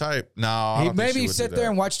Yeah. have a type. No, I He don't think she maybe would sat do there that.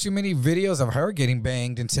 and watched too many videos of her getting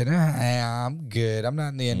banged and said, I'm good. I'm not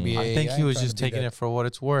in the NBA. I think he ain't was trying just to do taking that." it for what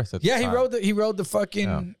it's worth. At Yeah, the he time. rode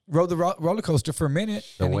the roller coaster for a minute.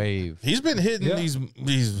 the and he- wave. He's been hitting Yeah.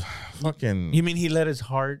 these fucking. You mean he let his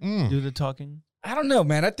heart do the talking? I don't know,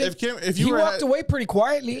 man. I think if he you walked away pretty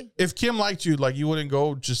quietly. if Kim liked you, like you wouldn't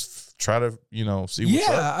go just try to see what's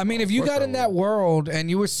Yeah, up. I mean, if Of you course got I in that would. world and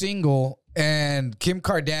you were single and Kim Even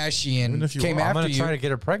Kardashian if you came are. I'm after gonna you, try to get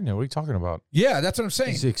her pregnant. What are you talking about? yeah, that's what I'm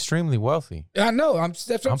saying. She's extremely wealthy. I know. That's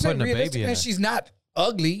what I'm saying. putting a baby Realistic, in and her. she's not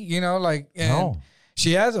ugly, like. And No.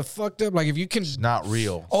 she has a fucked up. Like, if you can It's not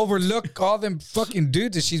real. overlook all them fucking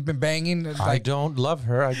dudes that she's been banging, I like, don't love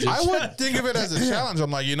her. I just. I would think of it as a challenge. I'm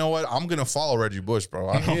like, you know what? I'm gonna follow Reggie Bush, bro.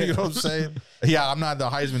 I don't, you know what I'm saying? Yeah, I'm not the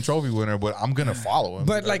Heisman Trophy winner, but I'm gonna follow him.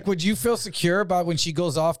 But like, would you feel secure about when she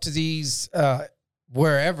goes off to these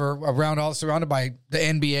wherever around, all surrounded by the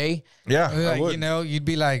NBA? yeah, I Like, would. you'd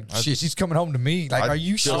be like, shit, she's coming home to me. Like, are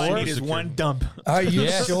you feel All I sure? need is one dump. Are you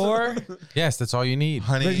Yes. sure? Yes, that's all you need.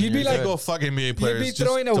 Honey, But you'd be you're like- go fuck NBA You'd players. be Just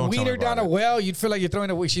throwing a don't tell me wiener about down a it. well. You'd feel like you're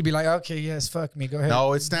throwing a. She'd be like, okay, yes, fuck me, go ahead.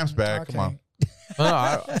 No, it snaps back. Okay. Come on. No,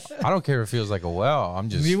 I don't care if it feels like a well. I'm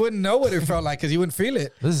just. You wouldn't know what it felt like because you wouldn't feel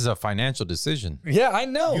it. This is a financial decision. Yeah, I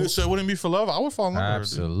know. So it wouldn't be for love. I would fall in love with her.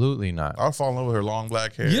 Absolutely not. I would fall in love with her long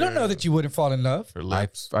black hair. You don't know that you wouldn't fall in love. her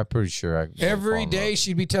lips. I'm pretty sure I. Every day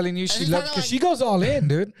she'd be telling you she loves because she goes all in,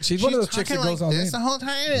 dude. She's one of those chicks that goes all in. the whole time.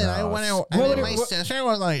 And I went out. Well, and what- my sister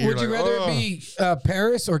was like, Would you rather it be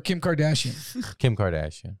Paris or Kim Kardashian? Kim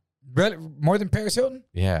Kardashian. More than Paris Hilton?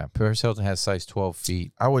 Yeah, Paris Hilton has size 12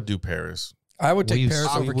 feet. I would do Paris. I would take We- Paris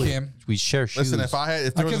we- over we- Kim We share shoes. Listen, if there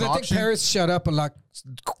was because an I think option, Paris shut up a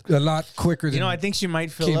lot quicker than. You know, I think she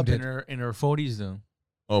might fill Kim up did. in her 40s though.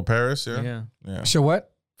 oh Paris, yeah, Yeah. yeah. So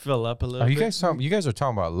what? Fill up a little. Are you bit. guys talking? You guys are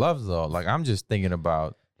talking about love though. Like I'm just thinking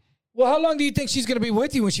about. Well, how long do you think she's gonna be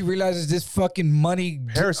with you when she realizes this fucking money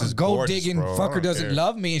Paris is gold gorgeous, digging bro. I fucker don't doesn't care.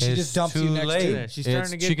 love me and she It's just dumps you too next late. to? Yeah, she's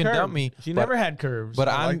starting to get She can curves. dump me, She but- never had curves. But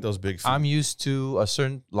I I'm like those big feet. I'm used to a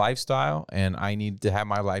certain lifestyle, and I need to have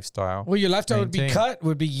my lifestyle. Well, your lifestyle would be Maintain. cut,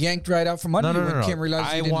 would be yanked right out from under No, you no, no, when no. Kim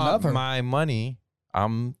realizes I you didn't love want her. my money.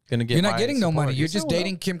 I'm gonna get. You're not my getting no support. money. You're Yes, just I will.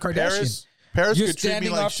 dating Kim Kardashian. Paris You're could treat me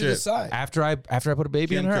standing like off to the shit. side. After I put a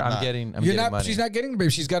baby Kim in her. could I'm not. getting. I'm You're getting not. money. She's not getting the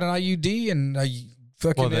baby. She's got an IUD and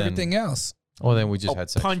fucking Well, then- everything else. Well, then we just had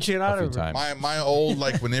sex punch it a out few of her. times. My old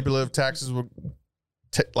like manipulative taxes would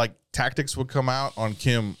tactics would come out on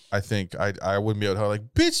Kim. I think I wouldn't be able to tell her,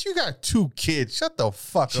 like, bitch, you got 2 kids. Shut the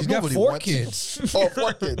fuck up. She's got Nobody 4 wants you. kids. Oh,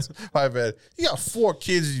 4 kids. My bad. You got 4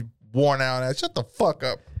 kids. You worn out at. Shut the fuck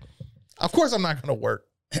up. Of course, I'm not gonna work.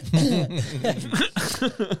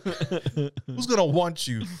 Who's gonna want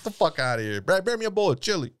you? Get the fuck out of here. Bear me a bowl of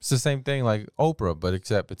chili. It's the same thing like Oprah, but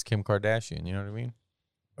except it's Kim Kardashian. You know what I mean?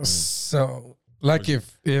 So, like,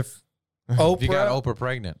 if Oprah, If you got Oprah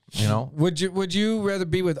pregnant, you know, would you rather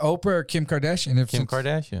be with Oprah or Kim Kardashian? If Kim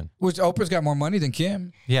Kardashian. which Oprah's got more money than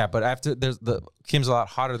Kim. Yeah, but after Kim's a lot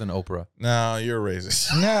hotter than Oprah. No, you're a racist.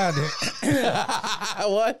 Nah,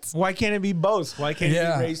 dude. What? Why can't it be both? Why can't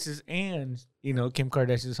Yeah. it be racist and Kim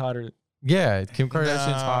Kardashian's hotter? Yeah, Kim Kardashian's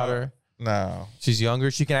No. hotter. No, She's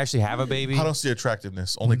younger. She can actually have a baby. I don't see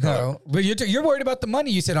attractiveness. Only color. No, but you're worried about the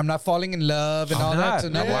money. You said I'm not falling in love and I'm all not. that. So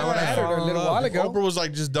now Yeah. why would I Yeah. fall a little while If ago? Oprah was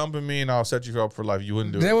like, just dumping me and I'll set you up for life, you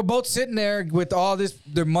wouldn't do They it. were both sitting there with all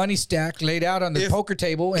their money stack laid out on the If- poker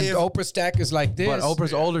table, and if- Oprah's stack is like this. But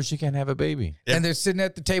Oprah's older. She can't have a baby. and they're sitting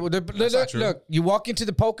at the table. not Look, true. look, you walk into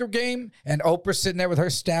the poker game, and Oprah's sitting there with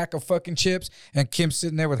her stack of fucking chips, and Kim's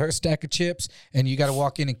sitting there with her stack of chips, and you got to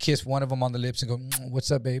walk in and kiss one of them on the lips and go,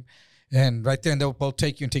 "What's up, babe?" And right there, and they'll both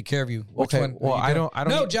take you and take care of you. Which Okay, one? well, are you I doing? don't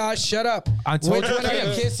No, need- Josh, shut up. I told Which you one are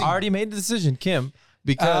you kissing? I already made the decision, Kim,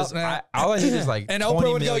 because nah. all I need is like And 20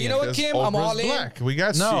 Oprah would go, million. "You know what, Because Kim? I'm all Oprah's in." black. We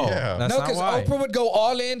got No, yeah. that's No, not because why. Oprah would go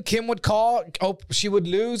all in. Kim would call. She would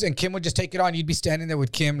lose, and Kim would just take it on. You'd be standing there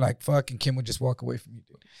with Kim, like fuck, and Kim would just walk away from you,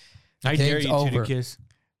 dude. I Game's dare you two over. to kiss.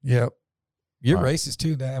 Yep. You're Wow. racist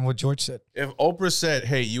too, that and what George said. If Oprah said,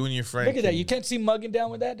 "Hey, you and your friend," Look at that. can- You can't see mugging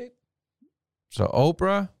down with that, dude. So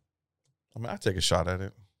Oprah I mean, I'd take a shot at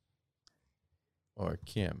it. or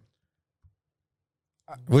Kim?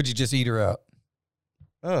 Would you just eat her out?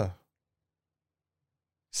 Uh,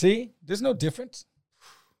 See, there's no difference.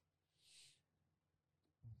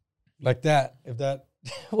 Like that. If that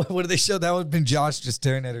What did they show? That would have been Josh just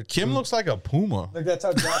staring at her. Kim looks like a puma. Like that's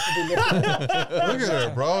how Josh would be looking at her. Look at her,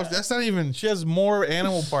 bro. That's not even. She has more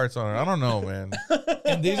animal parts on her. I don't know, man.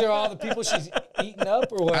 And these are all the people she's eating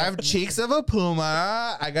up, or what? I have cheeks of a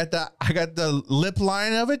puma. I got the lip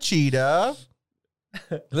line of a cheetah.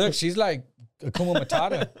 Look, she's like Akuma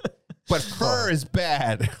Matata. But fur is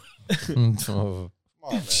bad.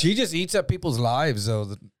 She just eats up people's lives,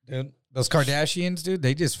 though. Dude, those Kardashians, dude,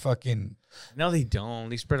 they just fucking. No, they don't.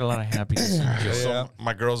 They spread a lot of happiness. So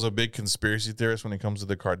my girl's a big conspiracy theorist when it comes to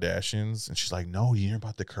the Kardashians, and she's like, "No, you hear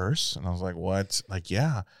about the curse?" And I was like, "What?" Like,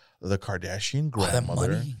 yeah, the Kardashian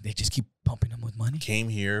grandmother. Money. They just keep pumping them with money. Came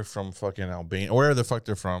here from fucking Albania, wherever the fuck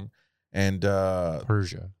they're from, and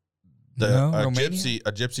Persia. a Romania?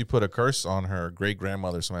 gypsy put a curse on her great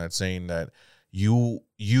grandmother, something that's saying that you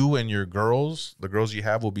and your girls, the girls you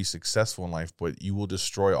have, will be successful in life, but you will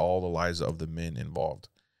destroy all the lives of the men involved.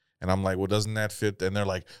 And I'm like, well, doesn't that fit? And they're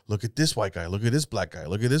like, look at this white guy, look at this black guy,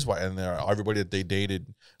 look at this white, and they're everybody that they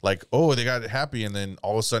dated, like, oh, they got happy, and then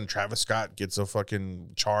all of a sudden Travis Scott gets a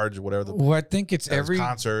fucking charge, or whatever. Well, I think it's every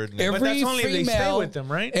concert. Every but that's only if they stay female with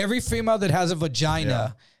them, right? Every female that has a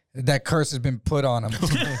vagina, that curse has been put on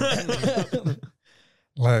them.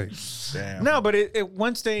 Like, Damn. No, but it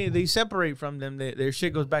once they separate from them, their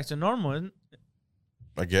shit goes back to normal. Isn't it?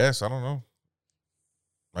 I guess I don't know.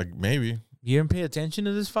 Like maybe. You didn't pay attention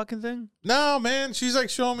to this fucking thing? No, man. She's like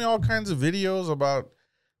showing me all kinds of videos about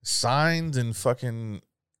signs and fucking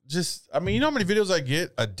just. I mean, you know how many videos I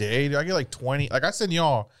get a day? I get like 20. Like I send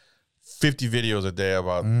y'all 50 videos a day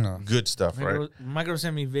about good stuff, right? My girl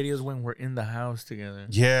sent me videos when we're in the house together.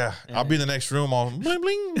 Yeah, I'll be in the next room all bling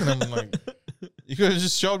bling, and I'm like, you could have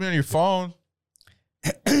just showed me on your phone.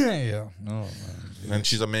 yeah, no. Man. And then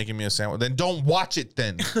she's like making me a sandwich. Then don't watch it.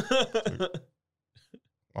 Then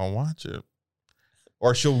I'll watch it.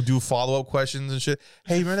 Or she'll do follow-up questions and shit.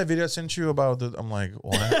 Hey, remember that video I sent you about the... I'm like,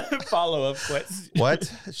 what? Follow-up questions.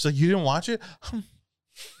 What? She's like, you didn't watch it?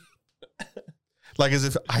 Like as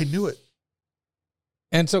if I knew it.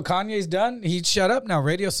 And so Kanye's done? He shut up now.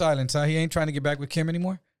 Radio silence, huh? He ain't trying to get back with Kim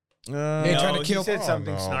anymore? He ain't trying to kill... He said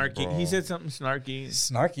something no, snarky. bro. He said something snarky.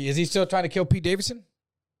 Snarky. Is he still trying to kill Pete Davidson?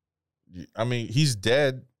 I mean, he's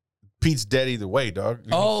dead. Pete's dead either way, dog. You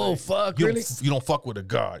know what I'm saying? Fuck, You really? you don't fuck with a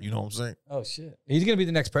god. You know what I'm saying? Oh, shit. He's going to be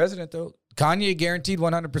the next president, though. Kanye guaranteed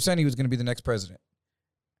 100% he was going to be the next president.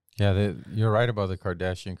 Yeah, you're right about the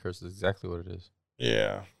Kardashian curse. That's exactly what it is.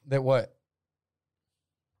 Yeah. That what?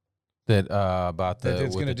 That about the That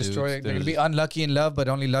it's with going to the destroy... dudes, They're going to be there's- unlucky in love, but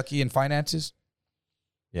only lucky in finances?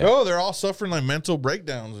 Yeah. Oh, they're all suffering like mental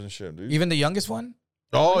breakdowns and shit, dude. Even the youngest one?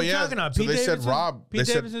 Oh, What are you yeah. talking about? So Pete they Davidson? said Rob. Pete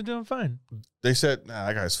They Davidson's doing fine. said, nah,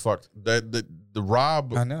 that guy's fucked. The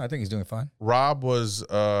Rob... I know. I think he's doing fine. Rob was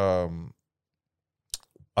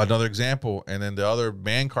another example, and then the other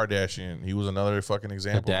man Kardashian, he was another fucking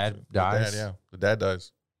example. dad dies? The dad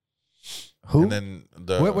dies. Who? And then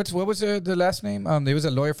the What was the last name? There was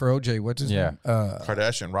a lawyer for OJ. What's his name?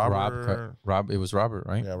 Kardashian, Rob. It was Robert,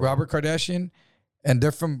 right? Yeah, Robert Kardashian, and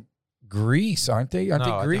they're from Greece, aren't they? Aren't No,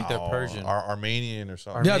 they I Greek? think they're Persian. Armenian or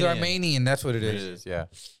something. Yeah, they're Armenian. Armenian. That's what it It is. is, yeah.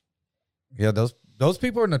 Yeah, those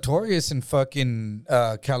people are notorious in fucking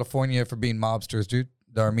California for being mobsters, dude.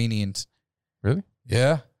 The Armenians. Really?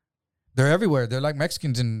 Yeah, they're everywhere. They're like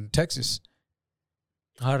Mexicans in Texas.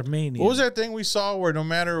 Armenia. What was that thing we saw where no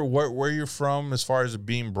matter where you're from, as far as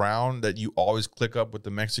being brown, that you always click up with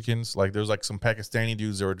the Mexicans? Like there's like some Pakistani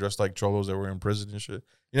dudes that were dressed like cholos that were in prison and shit.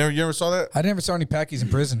 You ever saw that? I never saw any Pakis in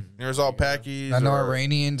prison. You never saw Pakis? I know or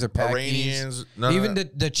Iranians or Pakis. Iranians. None of Even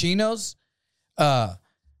that? the Chinos.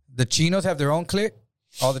 The Chinos have their own clique.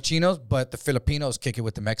 All the Chinos, but the Filipinos kick it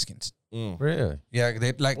with the Mexicans. Really? Yeah,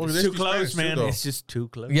 they like. Well, It's they too speak close, Spanish man. too, though. It's just too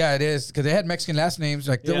close. Yeah, it is because they had Mexican last names.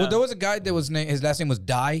 Like Yeah. there was a guy that was his last name was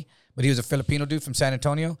Dai, but he was a Filipino dude from San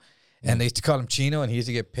Antonio, and they used to call him Chino, and he used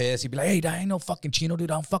to get pissed. He'd be like, "Hey, I ain't no fucking Chino,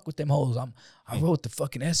 dude. I don't fuck with them hoes. I wrote the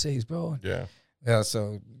fucking essays, bro." Yeah. Yeah.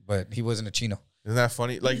 So, but he wasn't a Chino. Isn't that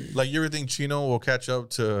funny? Like you ever think Chino will catch up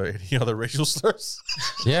to any other racial slurs?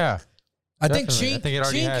 Yeah. I think Definitely. I chink, think it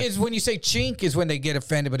already chink has. is when you say chink is when they get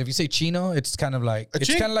offended, but if you say Chino, it's kind of like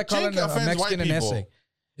Chink calling a offends Mexican white an people. essay.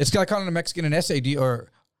 It's like calling a Mexican an essay, or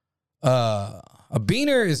a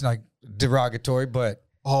beaner is like derogatory, but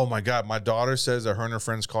Oh my God. My daughter says that her and her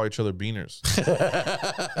friends call each other beaners.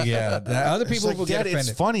 yeah, the other people It's will like, get Dad, offended.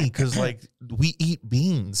 it's funny because like we eat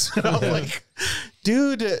beans. And I'm like,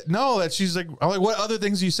 dude, no. That she's like, I'm like, what other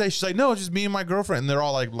things do you say? She's like, no, it's just me and my girlfriend. And they're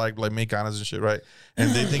all like mexicanas and shit, right?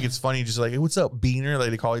 And they think it's funny, just like, hey, what's up, beaner?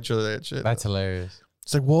 Like they call each other that shit. That's hilarious.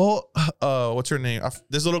 It's like, well, what's her name?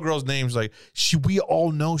 This little girl's name is like, we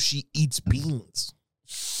all know she eats beans.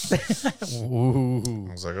 Ooh.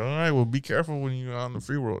 I was like, all right, well, be careful when you're on the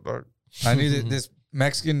free world, dog. I knew that this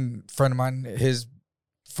Mexican friend of mine, his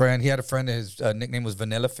friend, he had a friend, his nickname was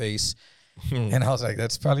Vanilla Face. And I was like,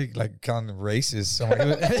 that's probably like kind of racist. So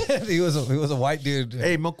he was a white dude.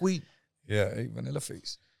 Hey, milkweed. Yeah, hey, Vanilla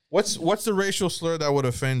Face. What's the racial slur that would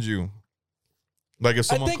offend you? Like if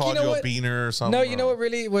someone called you a beaner or something? No, you know what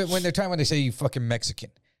really, when they say you fucking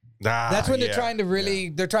Mexican. That's when they're trying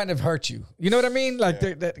to they're trying to hurt you. You know what I mean? Like,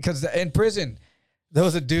 because in prison, there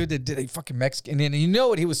was a dude that did a fucking Mexican. And you know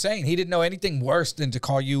what he was saying? He didn't know anything worse than to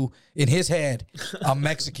call you, in his head, a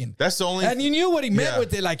Mexican. That's the only. And you knew what he meant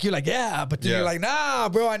with it. Like, you're like, yeah. But then you're like, nah,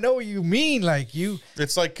 bro, I know what you mean. Like, you.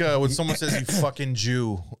 It's like when someone says you fucking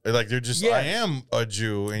Jew. Like, they're just, I am a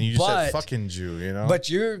Jew. And you just said fucking Jew, you know? But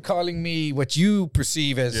you're calling me what you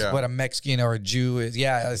perceive as what a Mexican or a Jew is.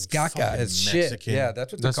 Yeah, it's gaga. It's Mexican. Shit. Yeah,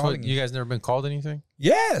 that's what they're calling you. You guys never been called anything?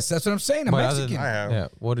 Yes, that's what I'm saying. I'm Mexican. I have. Yeah.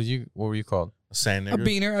 What were you called? A sand nigger. A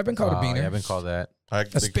beaner. I've been called a beaner. Yeah, I've been called that. A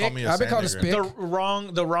spick. I've been called a spick. The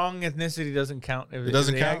wrong ethnicity doesn't count. If it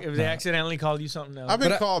doesn't count if they accidentally called you something else. I've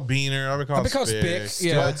been called beaner. I've been called spick.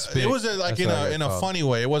 Yeah, it was like in a funny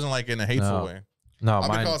way. It wasn't like in a hateful way. No, I've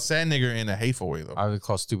been called sand nigger in a hateful way though. I've been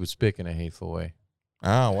called stupid spick in a hateful way.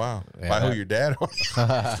 Oh wow! Yeah. By who, your dad?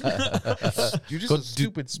 You're just a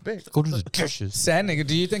stupid spick. Go to the dishes. Sad nigga.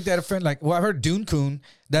 Do you think that a friend like? Well, I heard Dune Coon.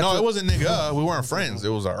 No, it wasn't nigga. We weren't friends. It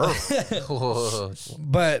was a earth.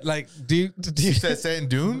 But like, do you said Sand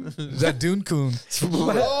Dune? That Dune Coon?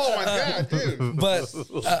 Oh my god, dude! But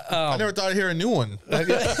I never thought I'd hear a new one.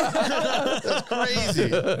 That's crazy.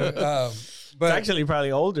 But it's actually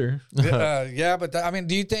probably older. Yeah, but I mean,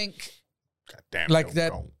 do you think damn, like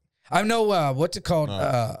that? I know what's it called?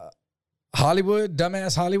 Hollywood,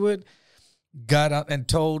 dumbass Hollywood, got up and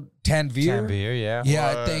told Tanvir. Yeah.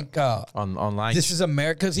 Yeah, I think online. This is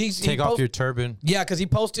America because take off your turban. Yeah, because he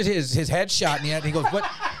posted his headshot and he goes,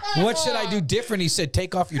 What should I do different? He said,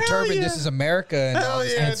 take off your turban. Yeah. This is America. And,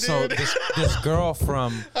 and so this girl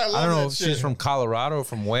from, I don't know if she's from Colorado or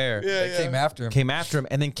from where. They came after him. Came after him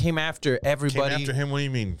and then came after everybody. Came after him? What do you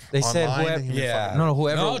mean? They said whoever. Yeah.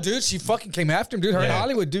 Whoever. No, dude, she fucking came after him, dude. Her in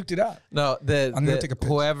Hollywood duked it out. No, I'm gonna take a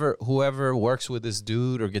picture. whoever works with this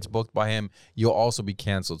dude or gets booked by him, you'll also be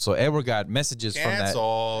canceled. So Edward got messages from that.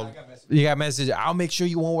 You got messages. I'll make sure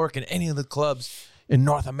you won't work in any of the clubs in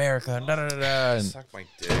North America. And suck my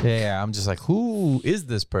dick. Yeah, I'm just like, who is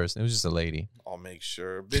this person? It was just a lady. I'll make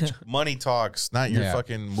sure. Bitch, money talks, not your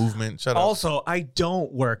fucking movement. Shut up. Also, I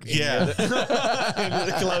don't work in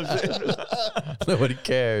the clubs. Nobody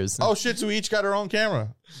cares. Oh, shit, so we each got our own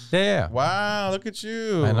camera. Yeah. Wow, look at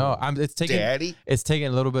you. I know. It's taking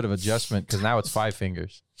a little bit of adjustment because now it's 5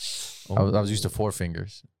 fingers. I was used to 4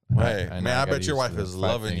 fingers. Hey, man, I bet your wife is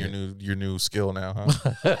loving your new skill now,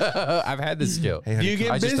 huh? I've had this skill. Hey, honey, you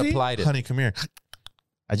get busy? Just applied it. Honey, come here.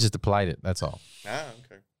 I just applied it. That's all. Ah,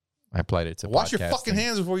 okay. I applied it to wash your fucking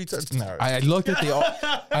hands before you touch. No. I looked at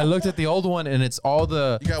the old one, and it's all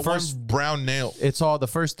the you got first one brown nail. It's all the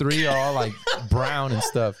first 3 are all like brown and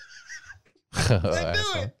stuff. I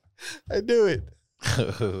do it.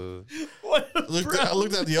 I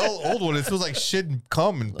looked at the old one. It feels like shit and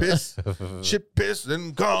cum and piss. Shit, piss,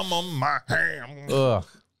 and cum on my hand. Ugh.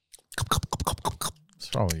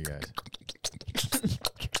 What's wrong with you guys?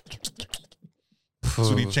 So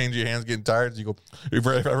when you change your hands, getting tired, you go. If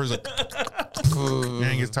everyone's like, your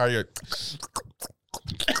hand gets tired,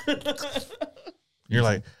 you're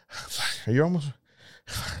like, are you almost?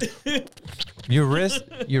 Your wrist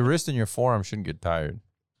and your forearm shouldn't get tired.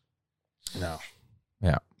 No.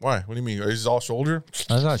 Yeah. Why? What do you mean? Is it all shoulder?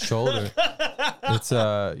 That's not shoulder. It's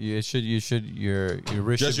your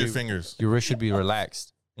wrist. Just your fingers. Your wrist should be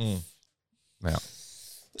relaxed. Yeah.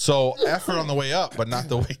 So effort on the way up, but not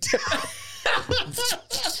the way down.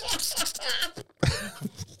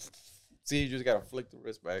 See, you just gotta flick the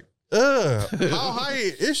wrist back. How high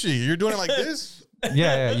is she? You're doing it like this?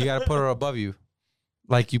 Yeah. You gotta put her above you.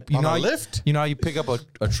 Like you on know, a lift. You know how you pick up a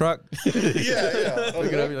truck. Yeah. Pick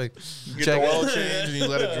it up. You're like, you get the oil change and you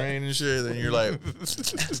let it drain and shit. Then you're like,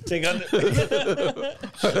 take on.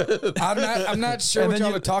 I'm not sure what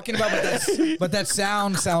y'all are talking about, but that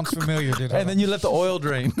sounds familiar, dude. And then you let the oil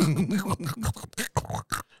drain.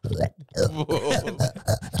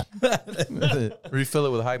 Refill it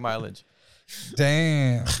with high mileage.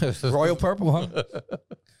 Damn. Royal Purple, huh?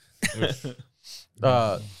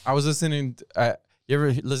 I was listening. You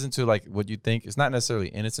ever listen to like what you think? It's not necessarily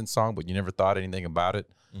an innocent song, but you never thought anything about it.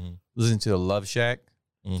 Mm-hmm. Listen to the Love Shack.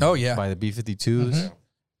 Mm-hmm. Oh yeah, by the B-52s,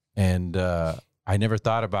 and I never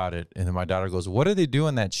thought about it. And then my daughter goes, "What do they do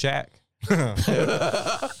in that shack?"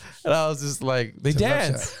 And I was just like, they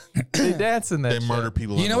dance. They dance in that. They murder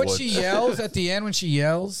people. You in know the what woods. she yells at the end when she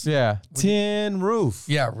yells? Yeah. Tin roof.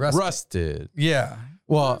 Yeah, Rusted. Yeah.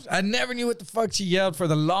 Well, I never knew what the fuck she yelled for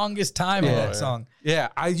the longest time in that song. yeah,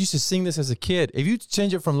 I used to sing this as a kid. If you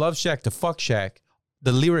change it from Love Shack to Fuck Shack,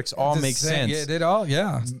 the lyrics all make sense. Yeah, it all,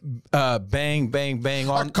 yeah. Bang, bang, bang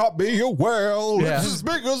I on. caught me a whale. Yeah. It's as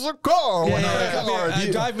big as a car. Yeah, When yeah, I yeah. car,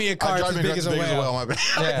 you- Drive me a car I as drive big as a whale. My bad.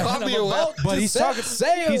 Yeah. Caught me a whale. But he's talking.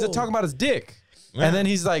 sail. He's talking about his dick. Yeah. And then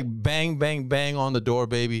he's like, bang, bang, bang on the door,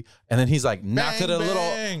 baby. And then he's like, knock Bang, it a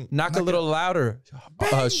bang. little louder,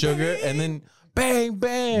 sugar. And then bang,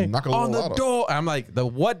 bang Knock a on little the louder. door. I'm like, the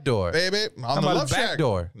what door? Baby, on I'm the on Love the back Shack.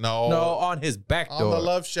 door. No. No, on his back On door. the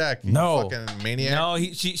Love Shack. You No. fucking maniac. No,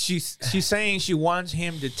 she's saying she wants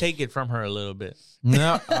him to take it from her a little bit.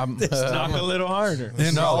 No, I'm, Knock a little harder.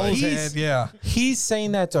 In No, Roll's he's- head, yeah. he's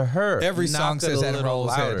saying that to her. Every Knock song it says a that in little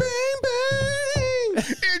Roll's head. louder. Bang, bang.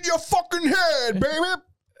 In your fucking head,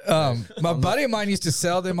 baby. My buddy of mine used to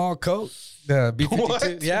sell them all coke. The B-52.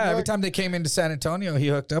 What? Yeah, every What? time they came into San Antonio, he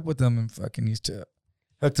hooked up with them and fucking used to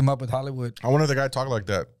hook them up with Hollywood. I wonder if the guy talked like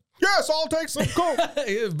that. Yes, I'll take some coke.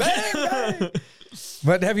 Bang, bang.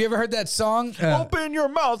 But have you ever heard that song? Open your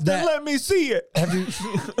mouth that- and let me see it. Have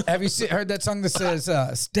you heard that song that says,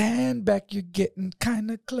 stand back, you're getting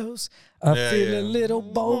kind of close. I Yeah, feel yeah. a little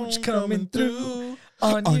bulge coming through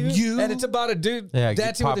on you. And it's about a dude Yeah,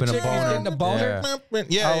 dancing with a popping a chick and he's boner. getting a boner.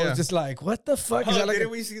 Yeah, I yeah. was just like, what the fuck? Is that like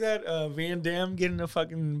Didn't we see that Van Damme getting a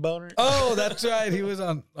fucking boner? Oh, that's right. He was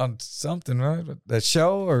on something, right? That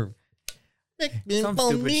show or Some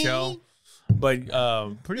stupid show. But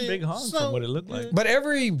pretty big hog from what it looked like. but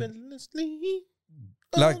every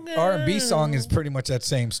like R&B song is pretty much that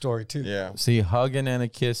same story too. Yeah. See, hugging and a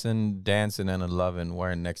kissing, dancing and a loving,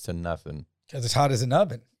 wearing next to nothing. Because it's hot as an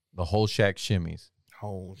oven. The whole shack shimmies.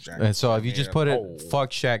 Oh, Jack. And so if you just put it, Oh.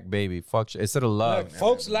 fuck shack, baby, fuck instead of love. Look,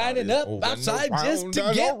 folks lining up Oh, outside around just to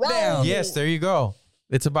and get around. down. Yes, there you go.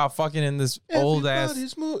 It's about fucking in this old ass.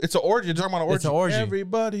 Everybody's moving. It's an orgy. You're talking about an orgy. It's an orgy.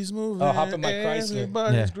 Everybody's moving. Oh, hop in my Chrysler.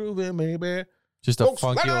 Everybody's Yeah. grooving, baby. Just a Folks,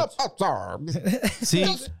 funky light old. up. Outside. See,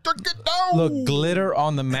 Just to get down. look, glitter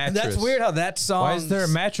on the And mattress. that's weird how that song Why is there a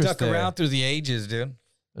mattress stuck there? around through the ages, dude.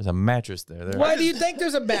 There's a mattress there. Why do you think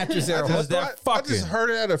there's a mattress there? Because they're I just fucking. heard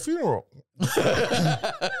it at a funeral.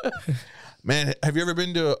 Man, have you ever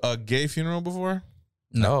been to a gay funeral before?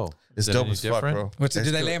 No. It's Is it dope any as fuck, different? bro. What's it? It's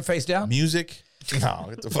Do they dope. lay him face down? Music? No,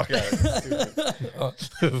 get the fuck out of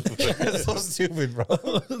here. That's so stupid, bro.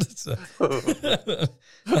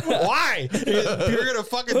 Why? You're gonna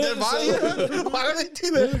fucking dead body? Why would they do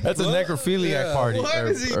that? That's a necrophiliac party. What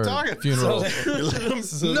is he talking? Funeral.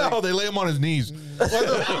 No, they lay him on his knees. What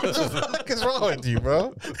the fuck is wrong with you,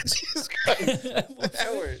 bro? Jesus Christ.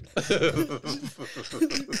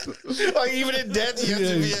 Like, even in death, you have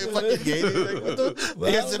to be a fucking gay. Like, what the?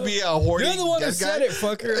 He has to be a horny. You're the one that dead said guy? it,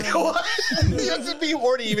 fucker. What? He has to be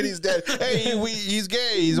horny even he's dead. Hey, he's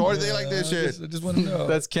gay. He's horny. They like this shit. I just want to know.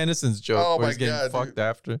 That's Kennison's joke. Oh where my he's getting God, fucked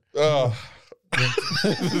after. Oh.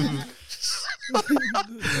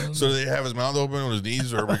 So they have his mouth open on his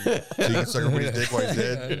knees, or so you can suck everybody's dick while he's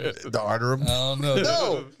dead to honor him. I don't know.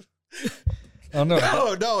 No, Oh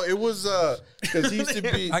no. no, it was because he used to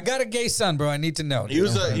be. I got a gay son, bro. I need to know. He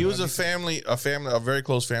was a very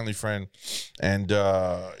close family friend, and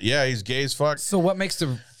yeah, he's gay as fuck. So what makes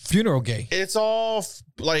the funeral gay? It's all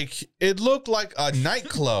like it looked like a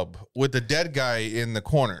nightclub with the dead guy in the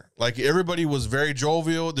corner. Like everybody was very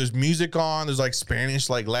jovial. There's music on. There's like Spanish,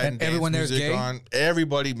 like Latin And dance everyone there's music gay? on.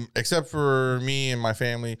 Everybody except for me and my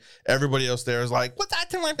family. Everybody else there is like, what's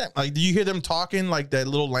that thing like that? Like, do you hear them talking like that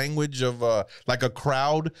little language of like a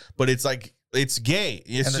crowd? But it's like it's gay.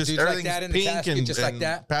 It's And the just dude's like everything's that in the pink casket, and just like and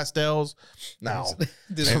that? pastels. No,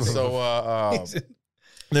 This and is- so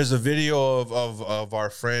there's a video of our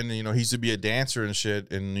friend, you know, he used to be a dancer and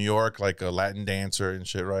shit in New York, like a Latin dancer and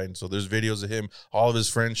shit, right? And so there's videos of him. All of his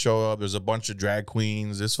friends show up. There's a bunch of drag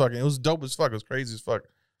queens. It was dope as fuck. It was crazy as fuck.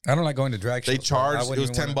 I don't like going to drag shows. They charged. It was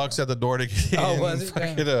 $10 at the door to get in. Oh, was it?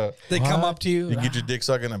 Fucking, They come up to you. you get your dick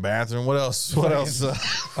sucked in the bathroom. What else? What else?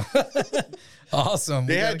 Awesome.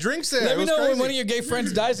 They We had gotta- drinks there. Let It me was know when crazy. one of your gay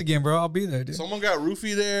friends dies again, bro. I'll be there, dude. Someone got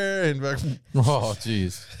roofie there, and like, Oh,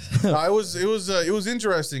 jeez. no, it was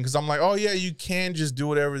interesting because I'm like, oh yeah, you can just do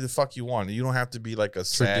whatever the fuck you want. You don't have to be like a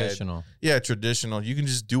sad, Traditional. yeah, traditional. You can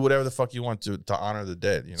just do whatever the fuck you want to honor the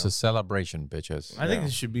dead. You know, It's a celebration, bitches. I think Yeah. there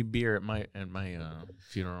should be beer at my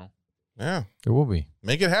funeral. yeah, It will be.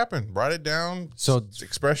 make it happen. Write it down. So-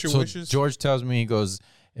 express your So wishes. George tells me, he goes,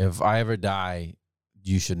 if I ever die,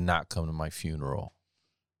 you should not come to my funeral.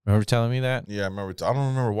 Remember telling me that? Yeah, I remember. I don't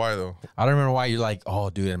remember why though. I don't remember why you're like, oh,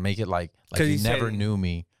 dude, and make it like you never said, knew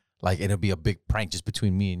me. Like it'll be a big prank just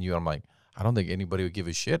between me and you. I'm like, I don't think anybody would give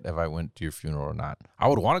a shit if I went to your funeral or not. I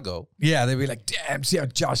would want to go. Yeah, they'd be like, damn, see how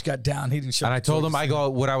Josh got down. He didn't show. And I told him, I go,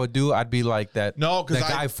 what I would do, I'd be like that. No, because that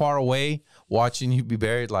guy far away watching you be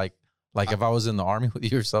buried, like if I was in the army with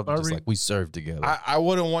you or something, just like we served together. I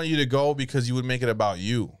wouldn't want you to go because you would make it about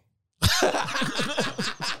you.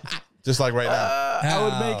 Just like right now.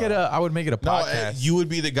 I would make it a podcast. No, you would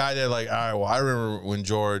be the guy that like, all right, well, I remember when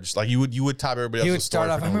George, like you would top everybody else. He would start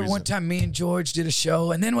off. I remember one time me and George did a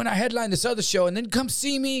show, and then when I headlined this other show, and then come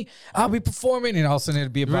see me, I'll be performing, and all of a sudden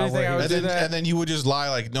it'd be about Really where he was. and then you would just lie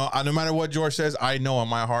like, no matter what George says, I know in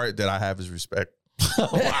my heart that I have his respect. Why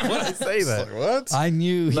would I say that? Like, what? I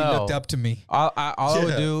knew he No. looked up to me. All I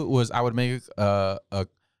would do was I would make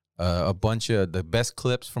a bunch of the best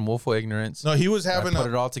clips from Willful Ignorance. No, he was having I put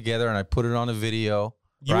it all together and I put it on a video.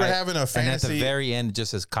 You were having a And at the fantasy. very end, it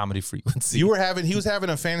just says Comedy Frequency. He was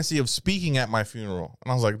having a fantasy of speaking at my funeral,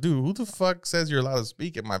 and I was like, dude, who the fuck says you're allowed to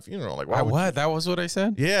speak at my funeral? Like, why would what? That was what I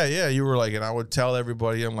said? Yeah, you were like, and I would tell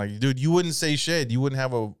everybody, I'm like, dude, you wouldn't say shit. You wouldn't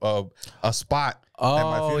have a spot at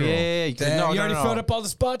my Oh, funeral. yeah. Damn, you already filled up all the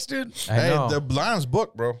spots, dude. I Hey, know. the line's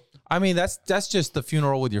booked, bro. I mean, that's just the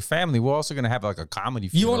funeral with your family. We're also going to have like a comedy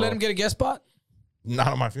You funeral. won't let him get a guest spot? Not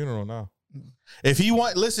on my funeral, no. If he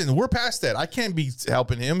listen, we're past that. I can't be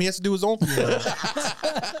helping him. He has to do his own funeral.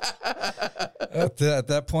 At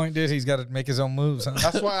that point, dude, he's got to make his own moves. Huh?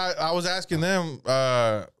 That's why I was asking them,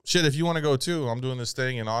 shit, if you want to go too, I'm doing this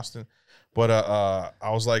thing in Austin. But I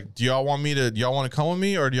was like, do y'all want to come with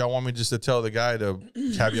me, or do y'all want me just to tell the guy to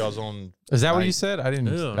have y'all's own? Is that what night? you said? I didn't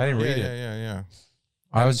read it. Yeah.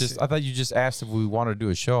 I thought you just asked if we wanted to do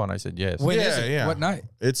a show, and I said yes. When is it? Yeah. What night?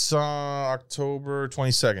 It's October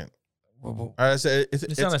 22nd. What I said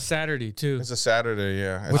It's on a Saturday too. It's a Saturday,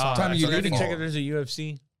 yeah. What time are you I leaving? can check if there's a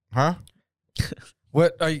UFC. Huh?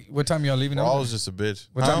 What time y'all leaving? I over? was just a bitch.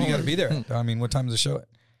 What time you got to be there? I mean, what time is the show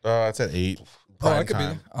at? It's at 8. Oh, I could be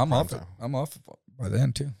there. I'm Prime off. time. I'm off by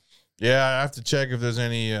then too. Yeah, I have to check if there's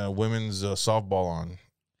any women's softball on.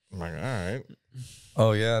 I'm like, all right.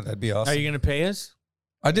 Oh yeah, that'd be awesome. Are you gonna pay us?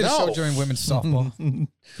 I did a No. show during women's softball.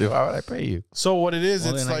 Dude, why would I pay you? So what it is,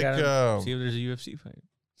 Well, it's then I like, gotta see if there's a UFC fight.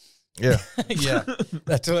 yeah, Yeah,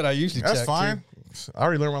 that's what I usually that's check. fine. I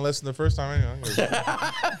already learned my lesson the first time.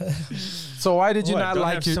 Anyway. So why did you What, not don't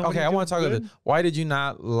like have your? somebody Okay, I want to talk doing about this. Why did you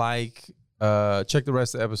not like? Check the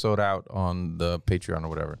rest of the episode out on the Patreon or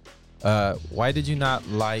whatever. Why did you not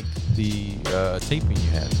like the taping you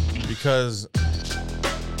had? Because